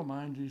says, you don't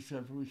mind, he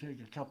said, if we take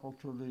a couple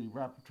to the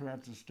rapid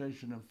transit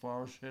station in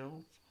Forest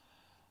Hills?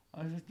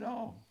 I said,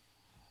 no.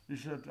 He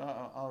said,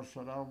 I'll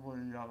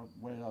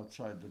wait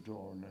outside the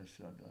door. And I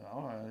said,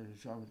 all right. He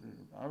said,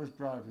 I was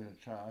driving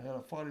a car. I had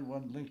a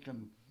 41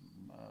 Lincoln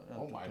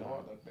Oh my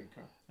Lord, that big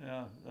car.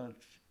 Yeah,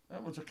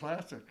 that was a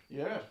classic.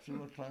 Yeah.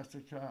 Still a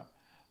classic car.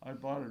 I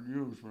bought it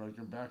used when I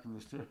came back from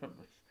the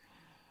service.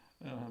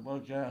 Well,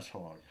 gas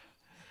hog.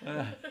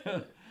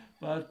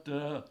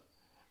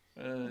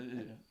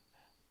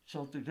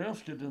 So the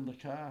girls get in the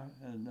car,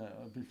 and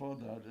before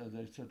that,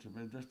 they said to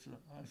me,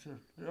 I said,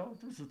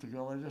 this is the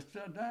girl I just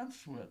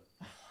danced with.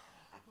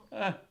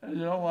 And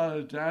while I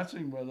was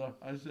dancing with her,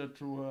 I said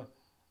to her,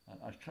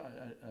 I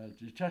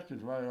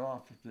detected right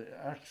off the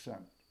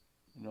accent.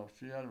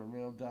 She had a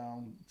real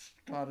down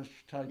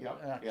Scottish type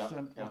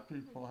accent that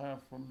people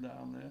have from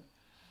down there.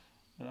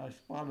 And I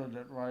spotted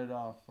it right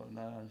off. And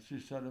she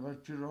said, I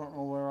bet you don't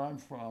know where I'm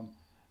from.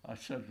 I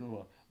said to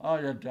her, oh,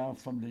 you're down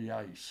from the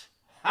ice.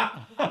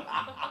 That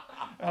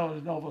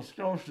was Nova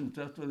Scotians.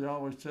 That's what they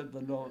always said.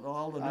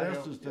 All the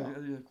nurses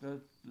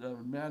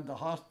that manned the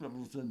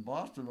hospitals in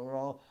Boston were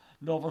all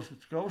Nova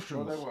Scotians.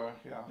 Sure they were,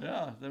 yeah.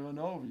 Yeah, they were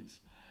Novies.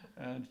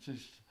 And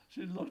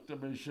she looked at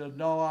me. She said,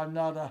 no, I'm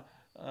not a,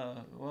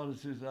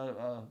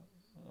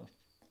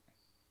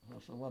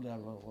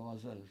 whatever, what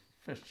was it,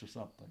 fish or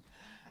something.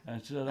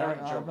 And she said,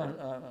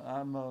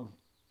 I'm a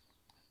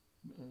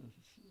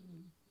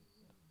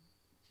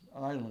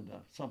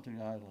islander,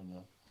 something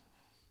islander.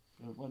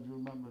 What do you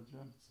remember,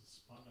 Jim? It's a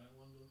Spot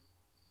Islander.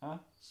 Huh?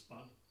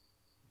 Spot.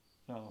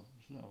 No,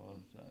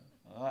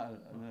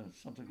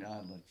 something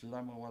island. So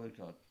I'm what it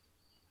got.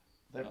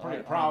 They're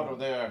pretty proud of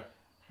their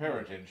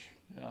heritage.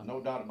 Yeah. No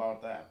doubt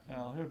about that.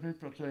 Her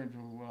people came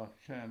to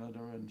Canada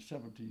in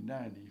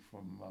 1790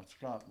 from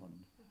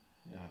Scotland.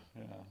 Yeah.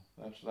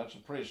 Yeah. That's a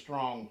pretty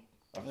strong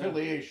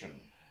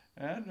affiliation.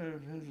 And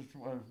his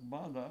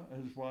mother,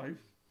 his wife,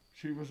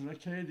 she was an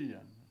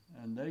Acadian,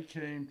 and they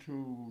came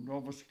to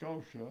Nova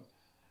Scotia.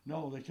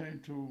 No, they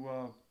came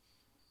to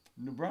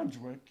New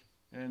Brunswick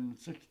in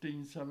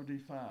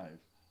 1675.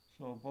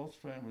 So both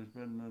families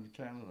been in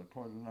Canada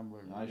quite a number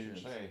of years. I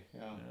should say,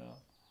 yeah.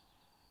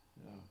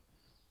 Yeah.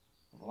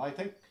 Well, I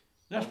think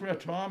that's where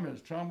Tom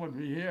is. Tom would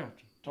be here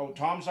So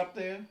Tom's up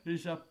there?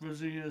 He's up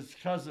visiting his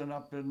cousin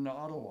up in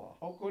Ottawa.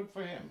 Oh, good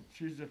for him.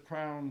 She's a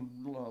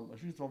lawyer,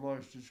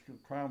 she's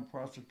a crown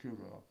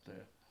prosecutor up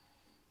there.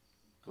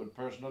 Good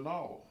person to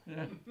know.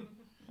 Yeah.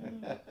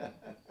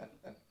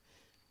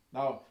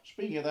 Now,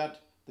 speaking of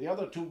that, the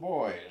other two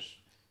boys,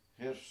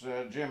 here's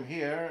Jim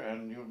here,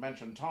 and you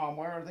mentioned Tom.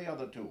 Where are the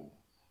other two?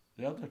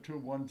 The other two,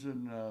 one's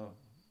in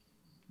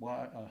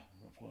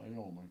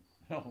Wyoming.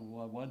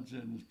 One's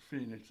in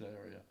Phoenix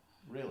area.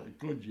 Really?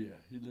 Goodyear.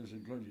 He lives in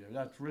Goodyear.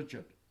 That's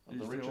Richard. Oh,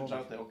 the Richard's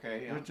out there,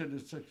 okay, yeah. Richard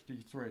is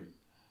 63.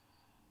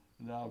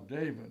 Now,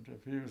 David,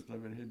 if he was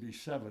living, he'd be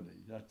 70.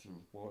 That's the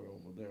boy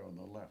over there on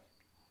the left.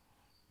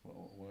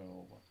 Way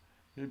over.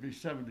 He'd be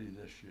 70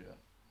 this year.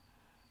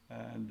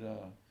 And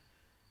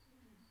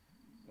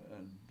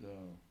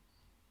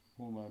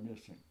who am I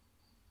missing?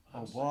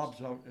 Oh,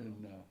 Bob's out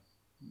in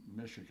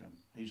Michigan.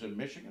 He's in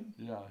Michigan?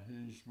 Yeah,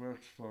 he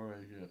works for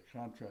a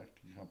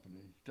contracting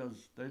company.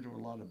 They do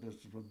a lot of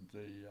business with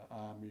the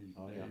Army,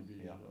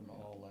 Navy, and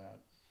all that.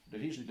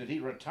 Did he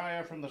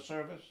retire from the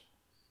service,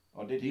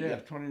 or did he? Yeah,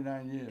 get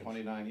 29 years.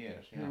 29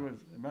 years. Yeah. He was.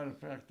 As a matter of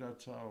fact,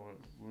 that's how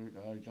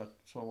I got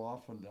so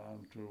often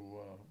down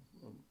to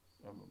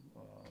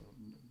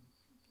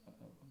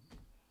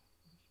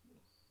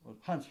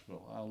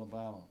Huntsville,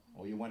 Alabama.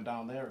 Oh, you went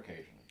down there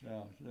occasionally.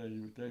 Yeah,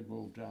 they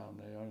moved down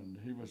there, and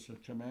he was the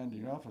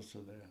commanding officer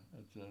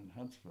there in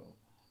Huntsville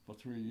for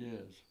 3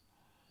 years.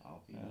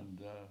 Oh, yeah.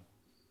 And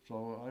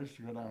so I used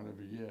to go down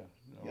every year,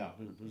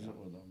 visit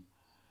with him.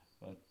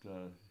 But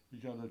he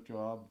got a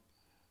job.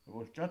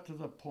 It got to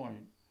the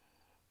point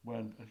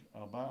when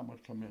Obama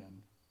come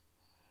in,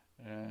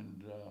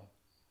 and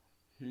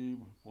he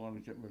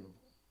wanted to get rid of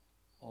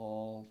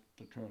all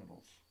the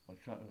colonels.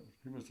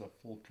 He was a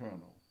full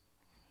colonel.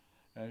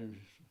 And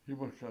he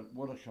would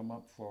have come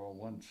up for a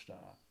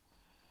 1-star.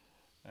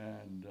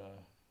 And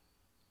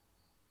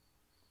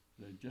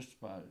they just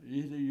about,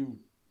 either you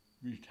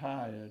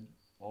retired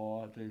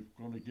or they're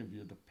going to give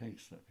you the pink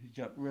slip. He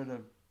got rid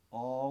of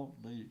all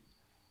the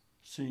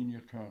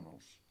senior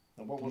colonels.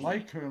 And what The was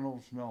light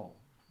colonels, no.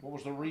 what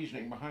was the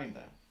reasoning behind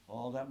that?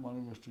 All that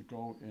money was to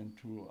go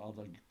into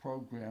other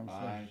programs.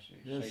 I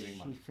see, saving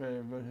money.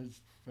 His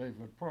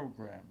favorite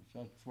programs.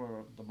 That's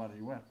where the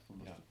money went.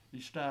 He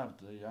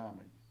starved the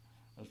Army.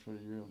 That's what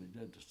he really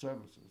did, the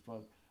services.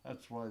 But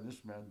that's why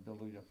this man's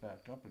building it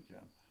back up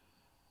again.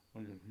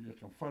 Well, you're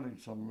confronting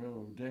some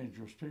real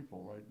dangerous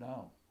people right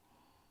now.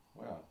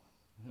 Well,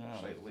 Yeah,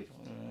 to say the least.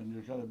 and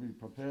you've got to be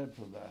prepared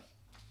for that.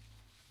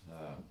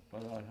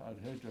 But I'd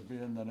hate to be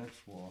in the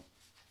next war.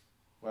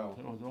 Well,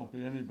 There won't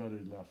be anybody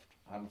left.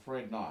 I'm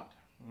afraid not.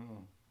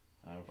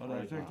 Yeah. I'm But afraid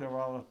I think not. they're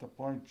all at the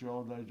point,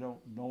 Joe,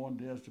 no one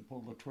dares to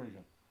pull the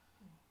trigger.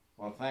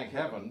 Well, thank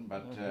heaven,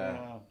 but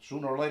Yeah.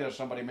 sooner or later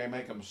somebody may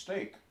make a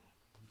mistake.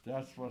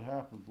 That's what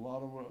happens. A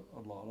lot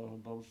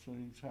of those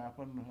things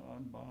happen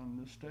on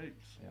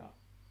mistakes. Yeah.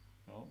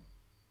 You know?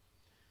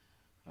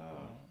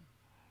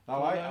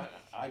 Now,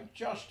 I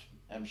just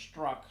am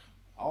struck,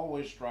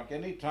 always struck,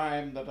 any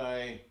time that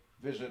I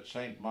visit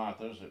St.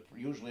 Martha's,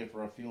 usually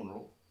for a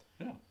funeral.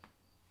 Yeah.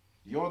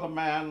 You're the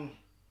man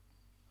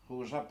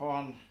who's up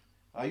on,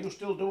 are you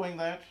still doing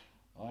that?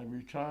 I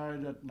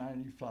retired at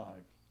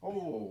 95.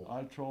 Oh,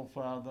 I told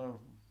Father,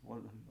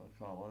 what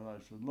I call it, I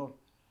said, look,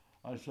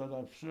 I've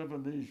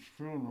served these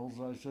funerals,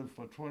 I said,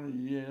 for 20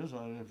 years,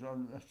 I've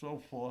done so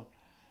forth,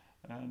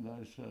 and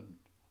I said,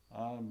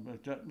 I'm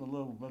getting a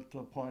little bit to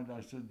the point,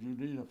 I said, you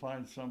need to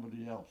find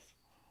somebody else.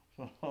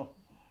 So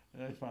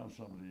they found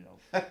somebody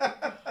else.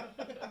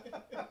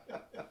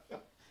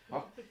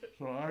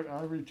 So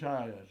I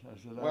retired. I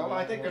said, well,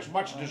 I think it's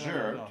much I had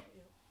deserved. enough.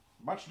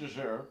 Much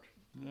deserved.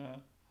 Yeah.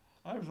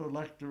 I was a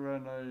lecturer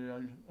and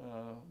a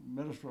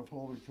minister of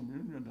Holy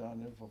Communion down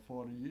there for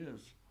 40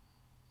 years.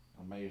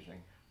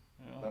 Amazing.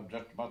 Yeah.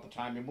 Just about the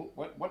time you moved,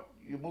 what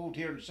you moved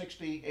here in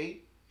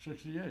 68?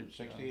 68.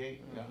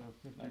 68, yeah.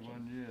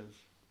 51 years.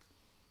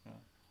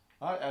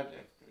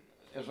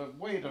 As a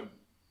way to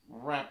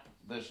wrap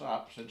this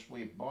up, since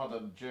we've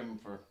bothered Jim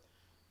for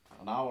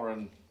an hour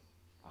and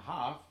a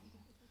half,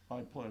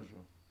 My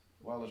pleasure.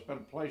 well, it's been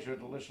a pleasure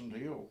to listen to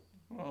you.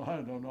 Well, I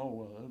don't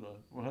know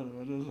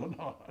whether it is or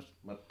not.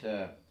 But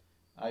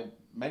I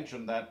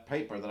mentioned that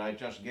paper that I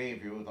just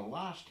gave you, the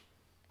last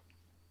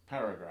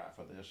paragraph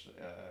of this.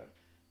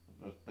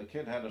 The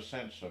kid had a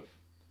sense of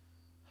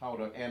how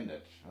to end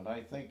it, and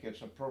I think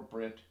it's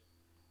appropriate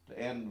to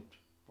end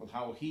with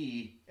how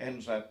he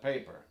ends that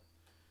paper.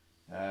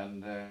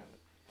 And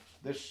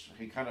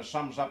he kind of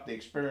sums up the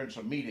experience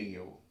of meeting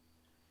you.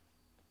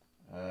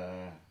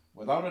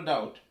 Without a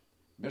doubt,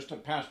 Mr.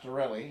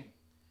 Pastorelli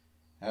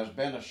has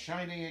been a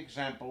shining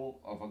example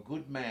of a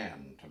good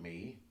man to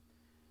me,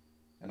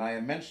 and I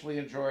immensely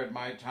enjoyed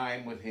my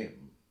time with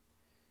him.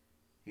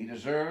 He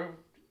deserved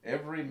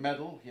every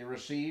medal he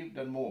received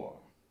and more.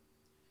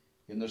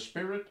 In the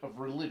spirit of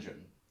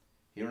religion,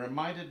 he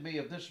reminded me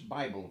of this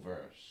Bible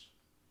verse,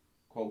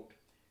 quote,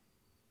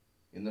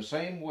 "In the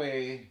same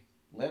way,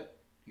 let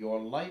your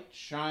light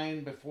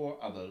shine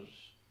before others,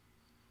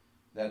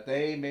 that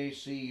they may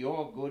see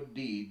your good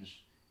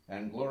deeds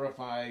and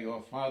glorify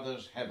your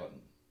Father's heaven.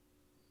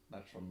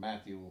 That's from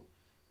Matthew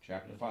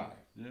chapter 5.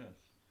 Yes.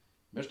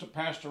 Mr.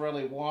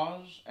 Pastorelli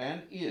was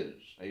and is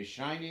a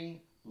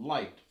shining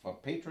light for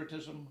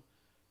patriotism,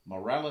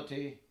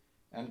 morality,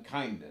 and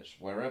kindness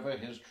wherever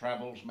his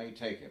travels may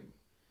take him.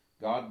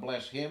 God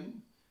bless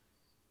him.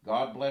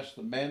 God bless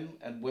the men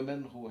and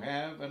women who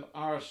have and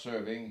are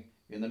serving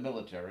in the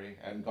military,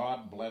 and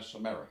God bless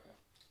America.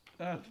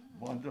 That's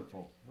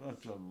wonderful.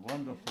 That's a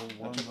wonderful, That's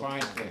a wonderful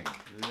fine thing.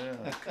 Yeah,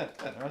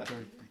 that's a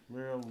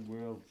real.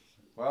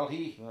 Well,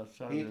 he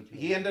That's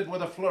ended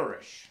with a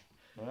flourish.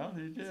 Well,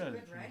 he He's did. a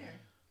good writer.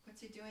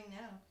 What's he doing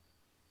now?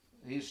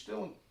 He's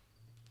still in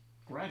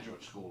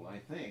graduate school, I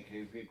think.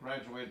 He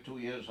graduated 2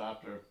 years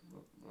after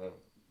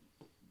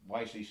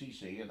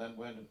YCCC and then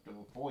went to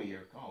a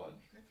 4-year college.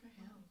 Good for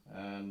him.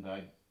 And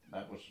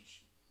that was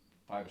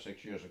 5 or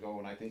 6 years ago,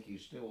 and I think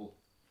he's still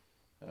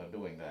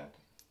doing that.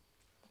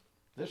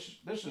 This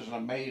is an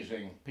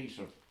amazing piece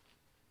of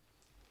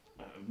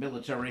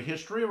military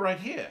history right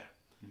here.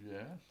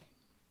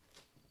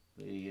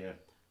 Yes.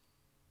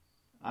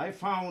 I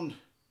found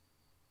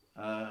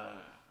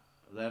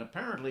that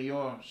apparently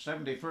your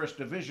 71st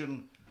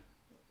Division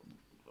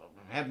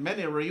had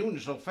many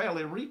reunions so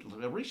fairly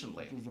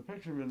recently. There's a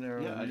picture in there.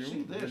 Yeah, of I you.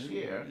 see this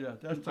here. Yeah,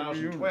 that's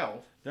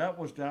 2012. That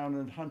was down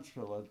in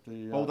Huntsville at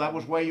the. Oh, that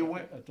was where you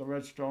went? At the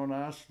Redstone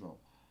Arsenal.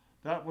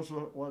 That was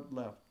what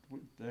left.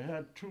 They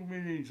had 2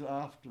 meetings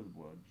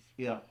afterwards.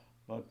 Yeah.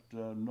 But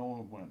no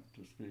one went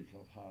to speak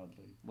of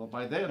hardly. Well,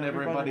 by then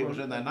everybody was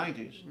in their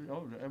 90s.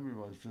 Oh,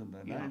 everyone was in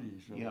their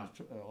 90s. It Yeah.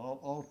 was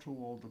all too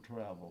old to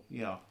travel.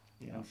 Yeah.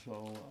 Yeah. And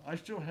so I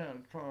still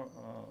had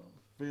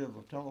via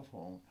the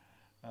telephone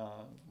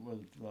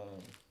with the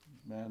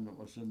man that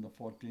was in the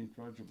 14th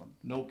Regiment.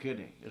 No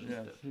kidding, isn't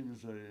Yes, it? he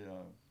was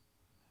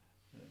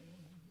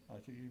I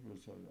think he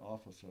was an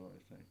officer, I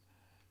think.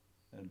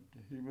 And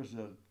he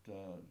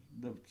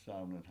lived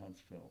down in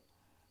Huntsville.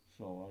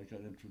 So I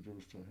got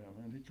introduced to him,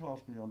 and he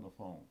calls me on the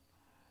phone.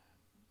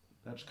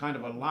 That's kind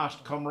of a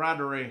lost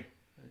camaraderie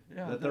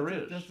that there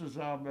is. This is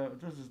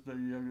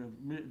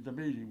the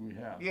meeting we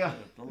have. Yeah,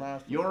 the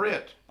last. You're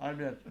it. I'm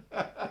it.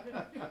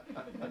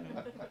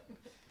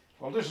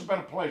 Well, this has been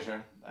a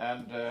pleasure,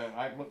 and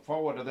I look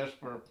forward to this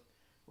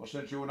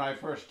since you and I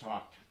first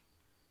talked.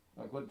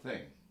 A good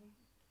thing.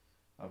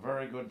 A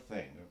very good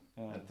thing.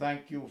 And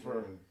thank you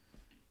for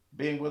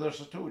being with us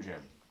too,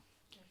 Jim.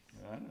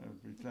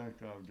 We thank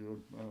our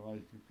good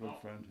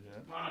friend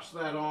here. Pass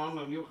that on,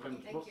 and you can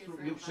Thank look you through.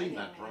 for You've seen inviting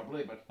that me.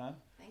 probably, but Thank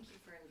you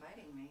for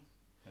inviting me.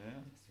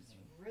 Yeah. This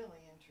was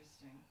really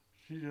interesting.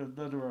 She's a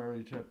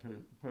literary type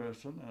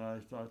person, and I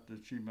thought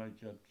that she might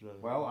get.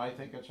 well, I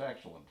think it's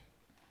excellent.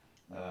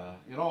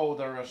 You know,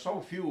 there are so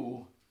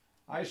few.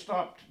 I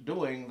stopped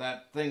doing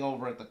that thing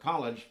over at the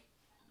college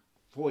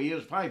 5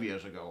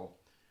 years ago,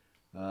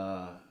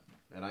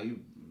 and I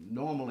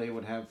normally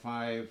would have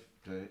 5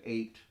 to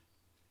 8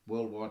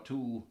 World War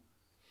II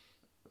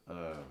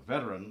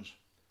veterans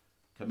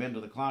come into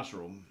the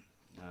classroom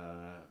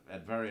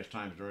at various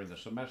times during the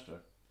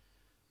semester,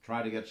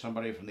 try to get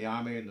somebody from the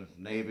Army and the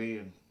Navy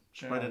and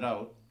spread it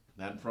out,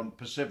 and from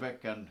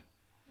Pacific and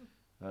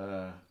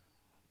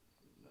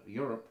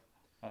Europe.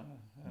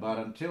 But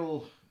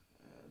until,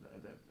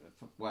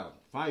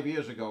 5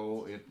 years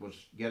ago, it was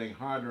getting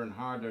harder and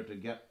harder to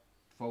get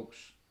folks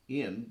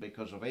in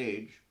because of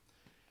age.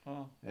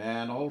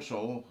 And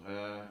also,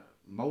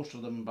 most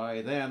of them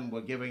by then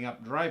were giving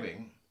up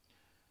driving.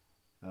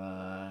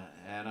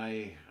 And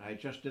I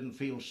just didn't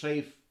feel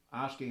safe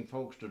asking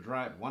folks to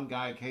drive. One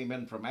guy came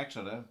in from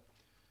Exeter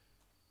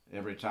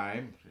every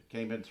time.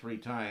 Came in 3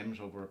 times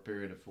over a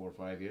period of 4 or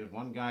 5 years.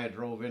 One guy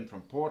drove in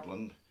from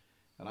Portland,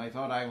 and I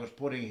thought I was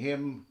putting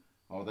him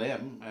or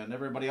them and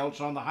everybody else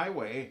on the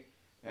highway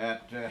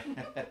at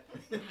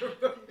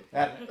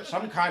at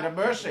some kind of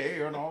mercy.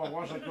 You know, it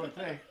wasn't a good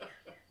thing.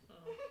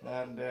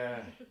 And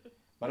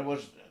but it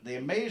was the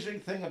amazing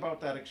thing about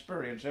that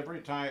experience.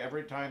 Every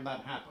time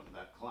that happened,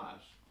 that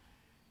class,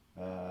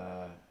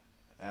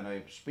 and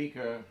a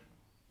speaker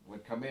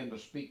would come in to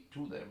speak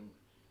to them,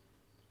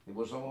 it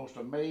was the most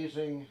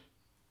amazing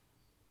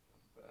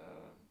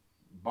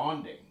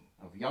bonding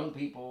of young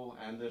people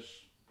and the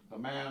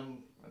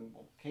man and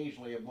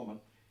occasionally a woman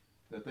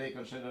that they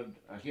considered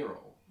a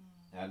hero,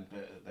 and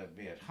there'd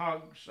be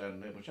hugs,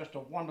 and it was just a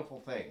wonderful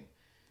thing.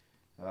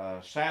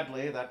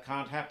 Sadly, that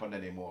can't happen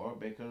anymore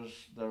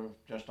because there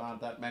just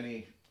aren't that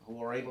many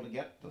who are able to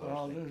get to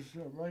those things.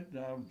 There's right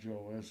now,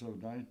 Joe, as of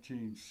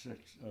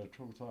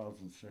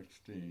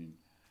 2016,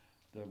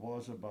 there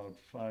was about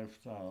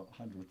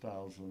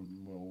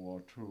 500,000 World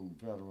War II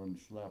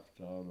veterans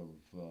left out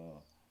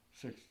of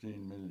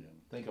 16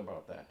 million. Think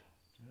about that.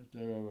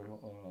 They're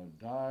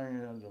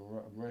dying at a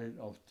rate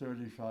of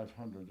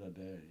 3,500 a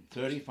day.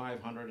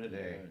 3,500 a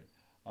day.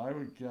 I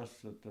would guess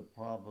that there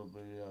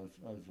probably,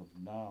 as of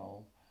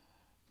now,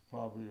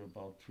 probably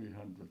about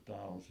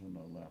 300,000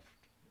 are left.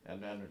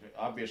 And then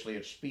obviously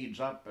it speeds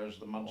up as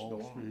the months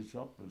go on. Speeds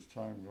up as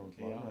time goes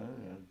by.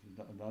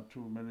 Yeah. Not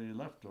too many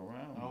left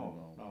around. No,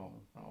 no,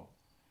 no.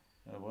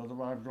 Whether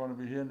I'm going to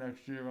be here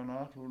next year or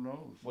not, who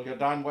knows? Well, you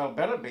darn well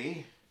better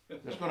be.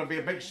 There's going to be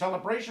a big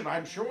celebration,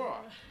 I'm sure.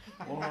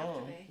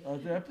 Well,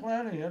 they're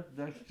planning it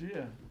next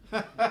year.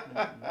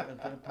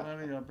 They're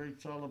planning a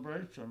big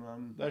celebration,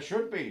 and There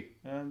should be.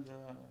 and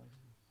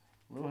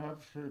we'll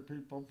have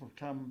people to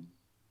come.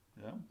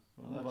 Yeah,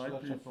 we'll invite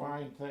That's a people.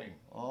 fine thing.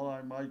 All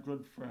my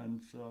good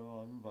friends,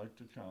 I'll invite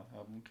to come,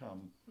 have them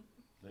come.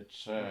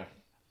 It's I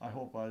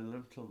hope I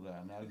live till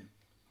then.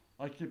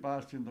 I keep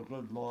asking the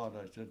good Lord.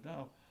 I said,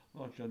 now,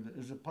 look,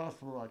 is it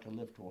possible I can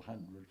live to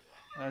 100?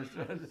 I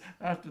said,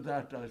 after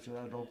that, I said,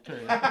 I don't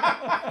care.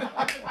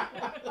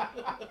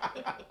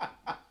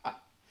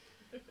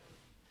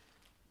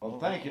 well,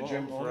 thank you,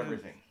 Jim, for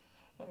everything.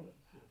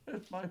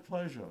 It's my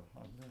pleasure.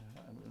 I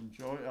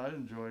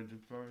enjoyed it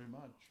very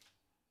much.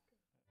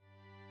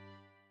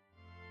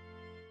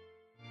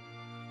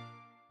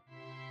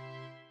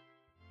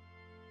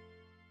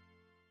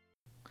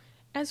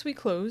 As we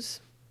close,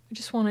 I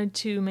just wanted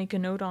to make a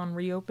note on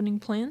reopening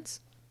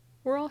plans.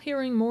 We're all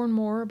hearing more and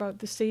more about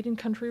the state and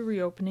country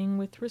reopening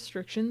with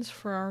restrictions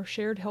for our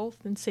shared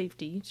health and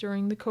safety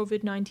during the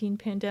COVID-19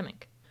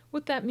 pandemic.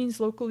 What that means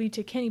locally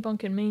to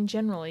Kennebunk and Maine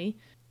generally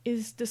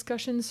is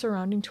discussions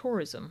surrounding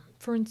tourism,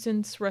 for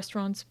instance,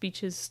 restaurants,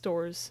 beaches,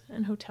 stores,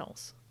 and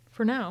hotels.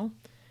 For now,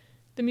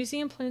 the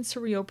museum plans to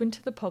reopen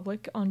to the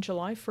public on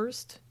July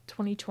 1st,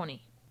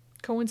 2020.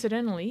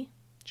 Coincidentally,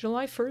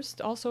 July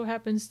 1st also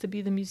happens to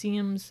be the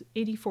museum's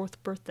 84th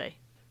birthday.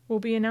 We'll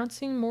be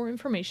announcing more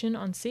information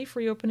on safe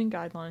reopening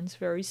guidelines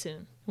very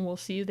soon, and we'll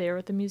see you there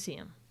at the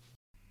museum.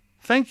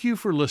 Thank you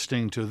for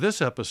listening to this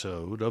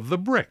episode of The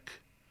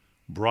Brick,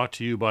 brought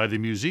to you by the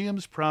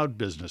museum's proud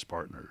business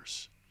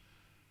partners.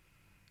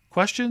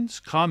 Questions,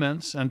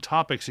 comments, and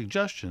topic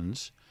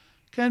suggestions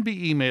can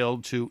be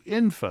emailed to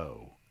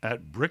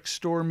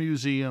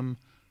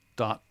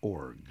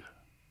info@brickstoremuseum.org.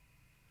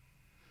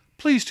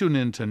 Please tune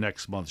in to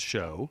next month's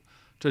show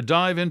to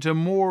dive into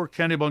more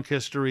Kennebunk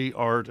history,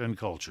 art, and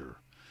culture.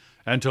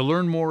 And to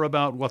learn more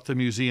about what the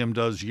museum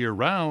does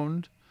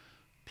year-round,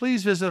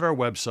 please visit our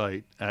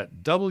website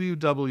at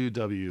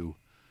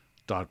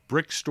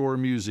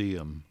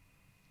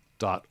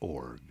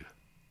www.brickstoremuseum.org.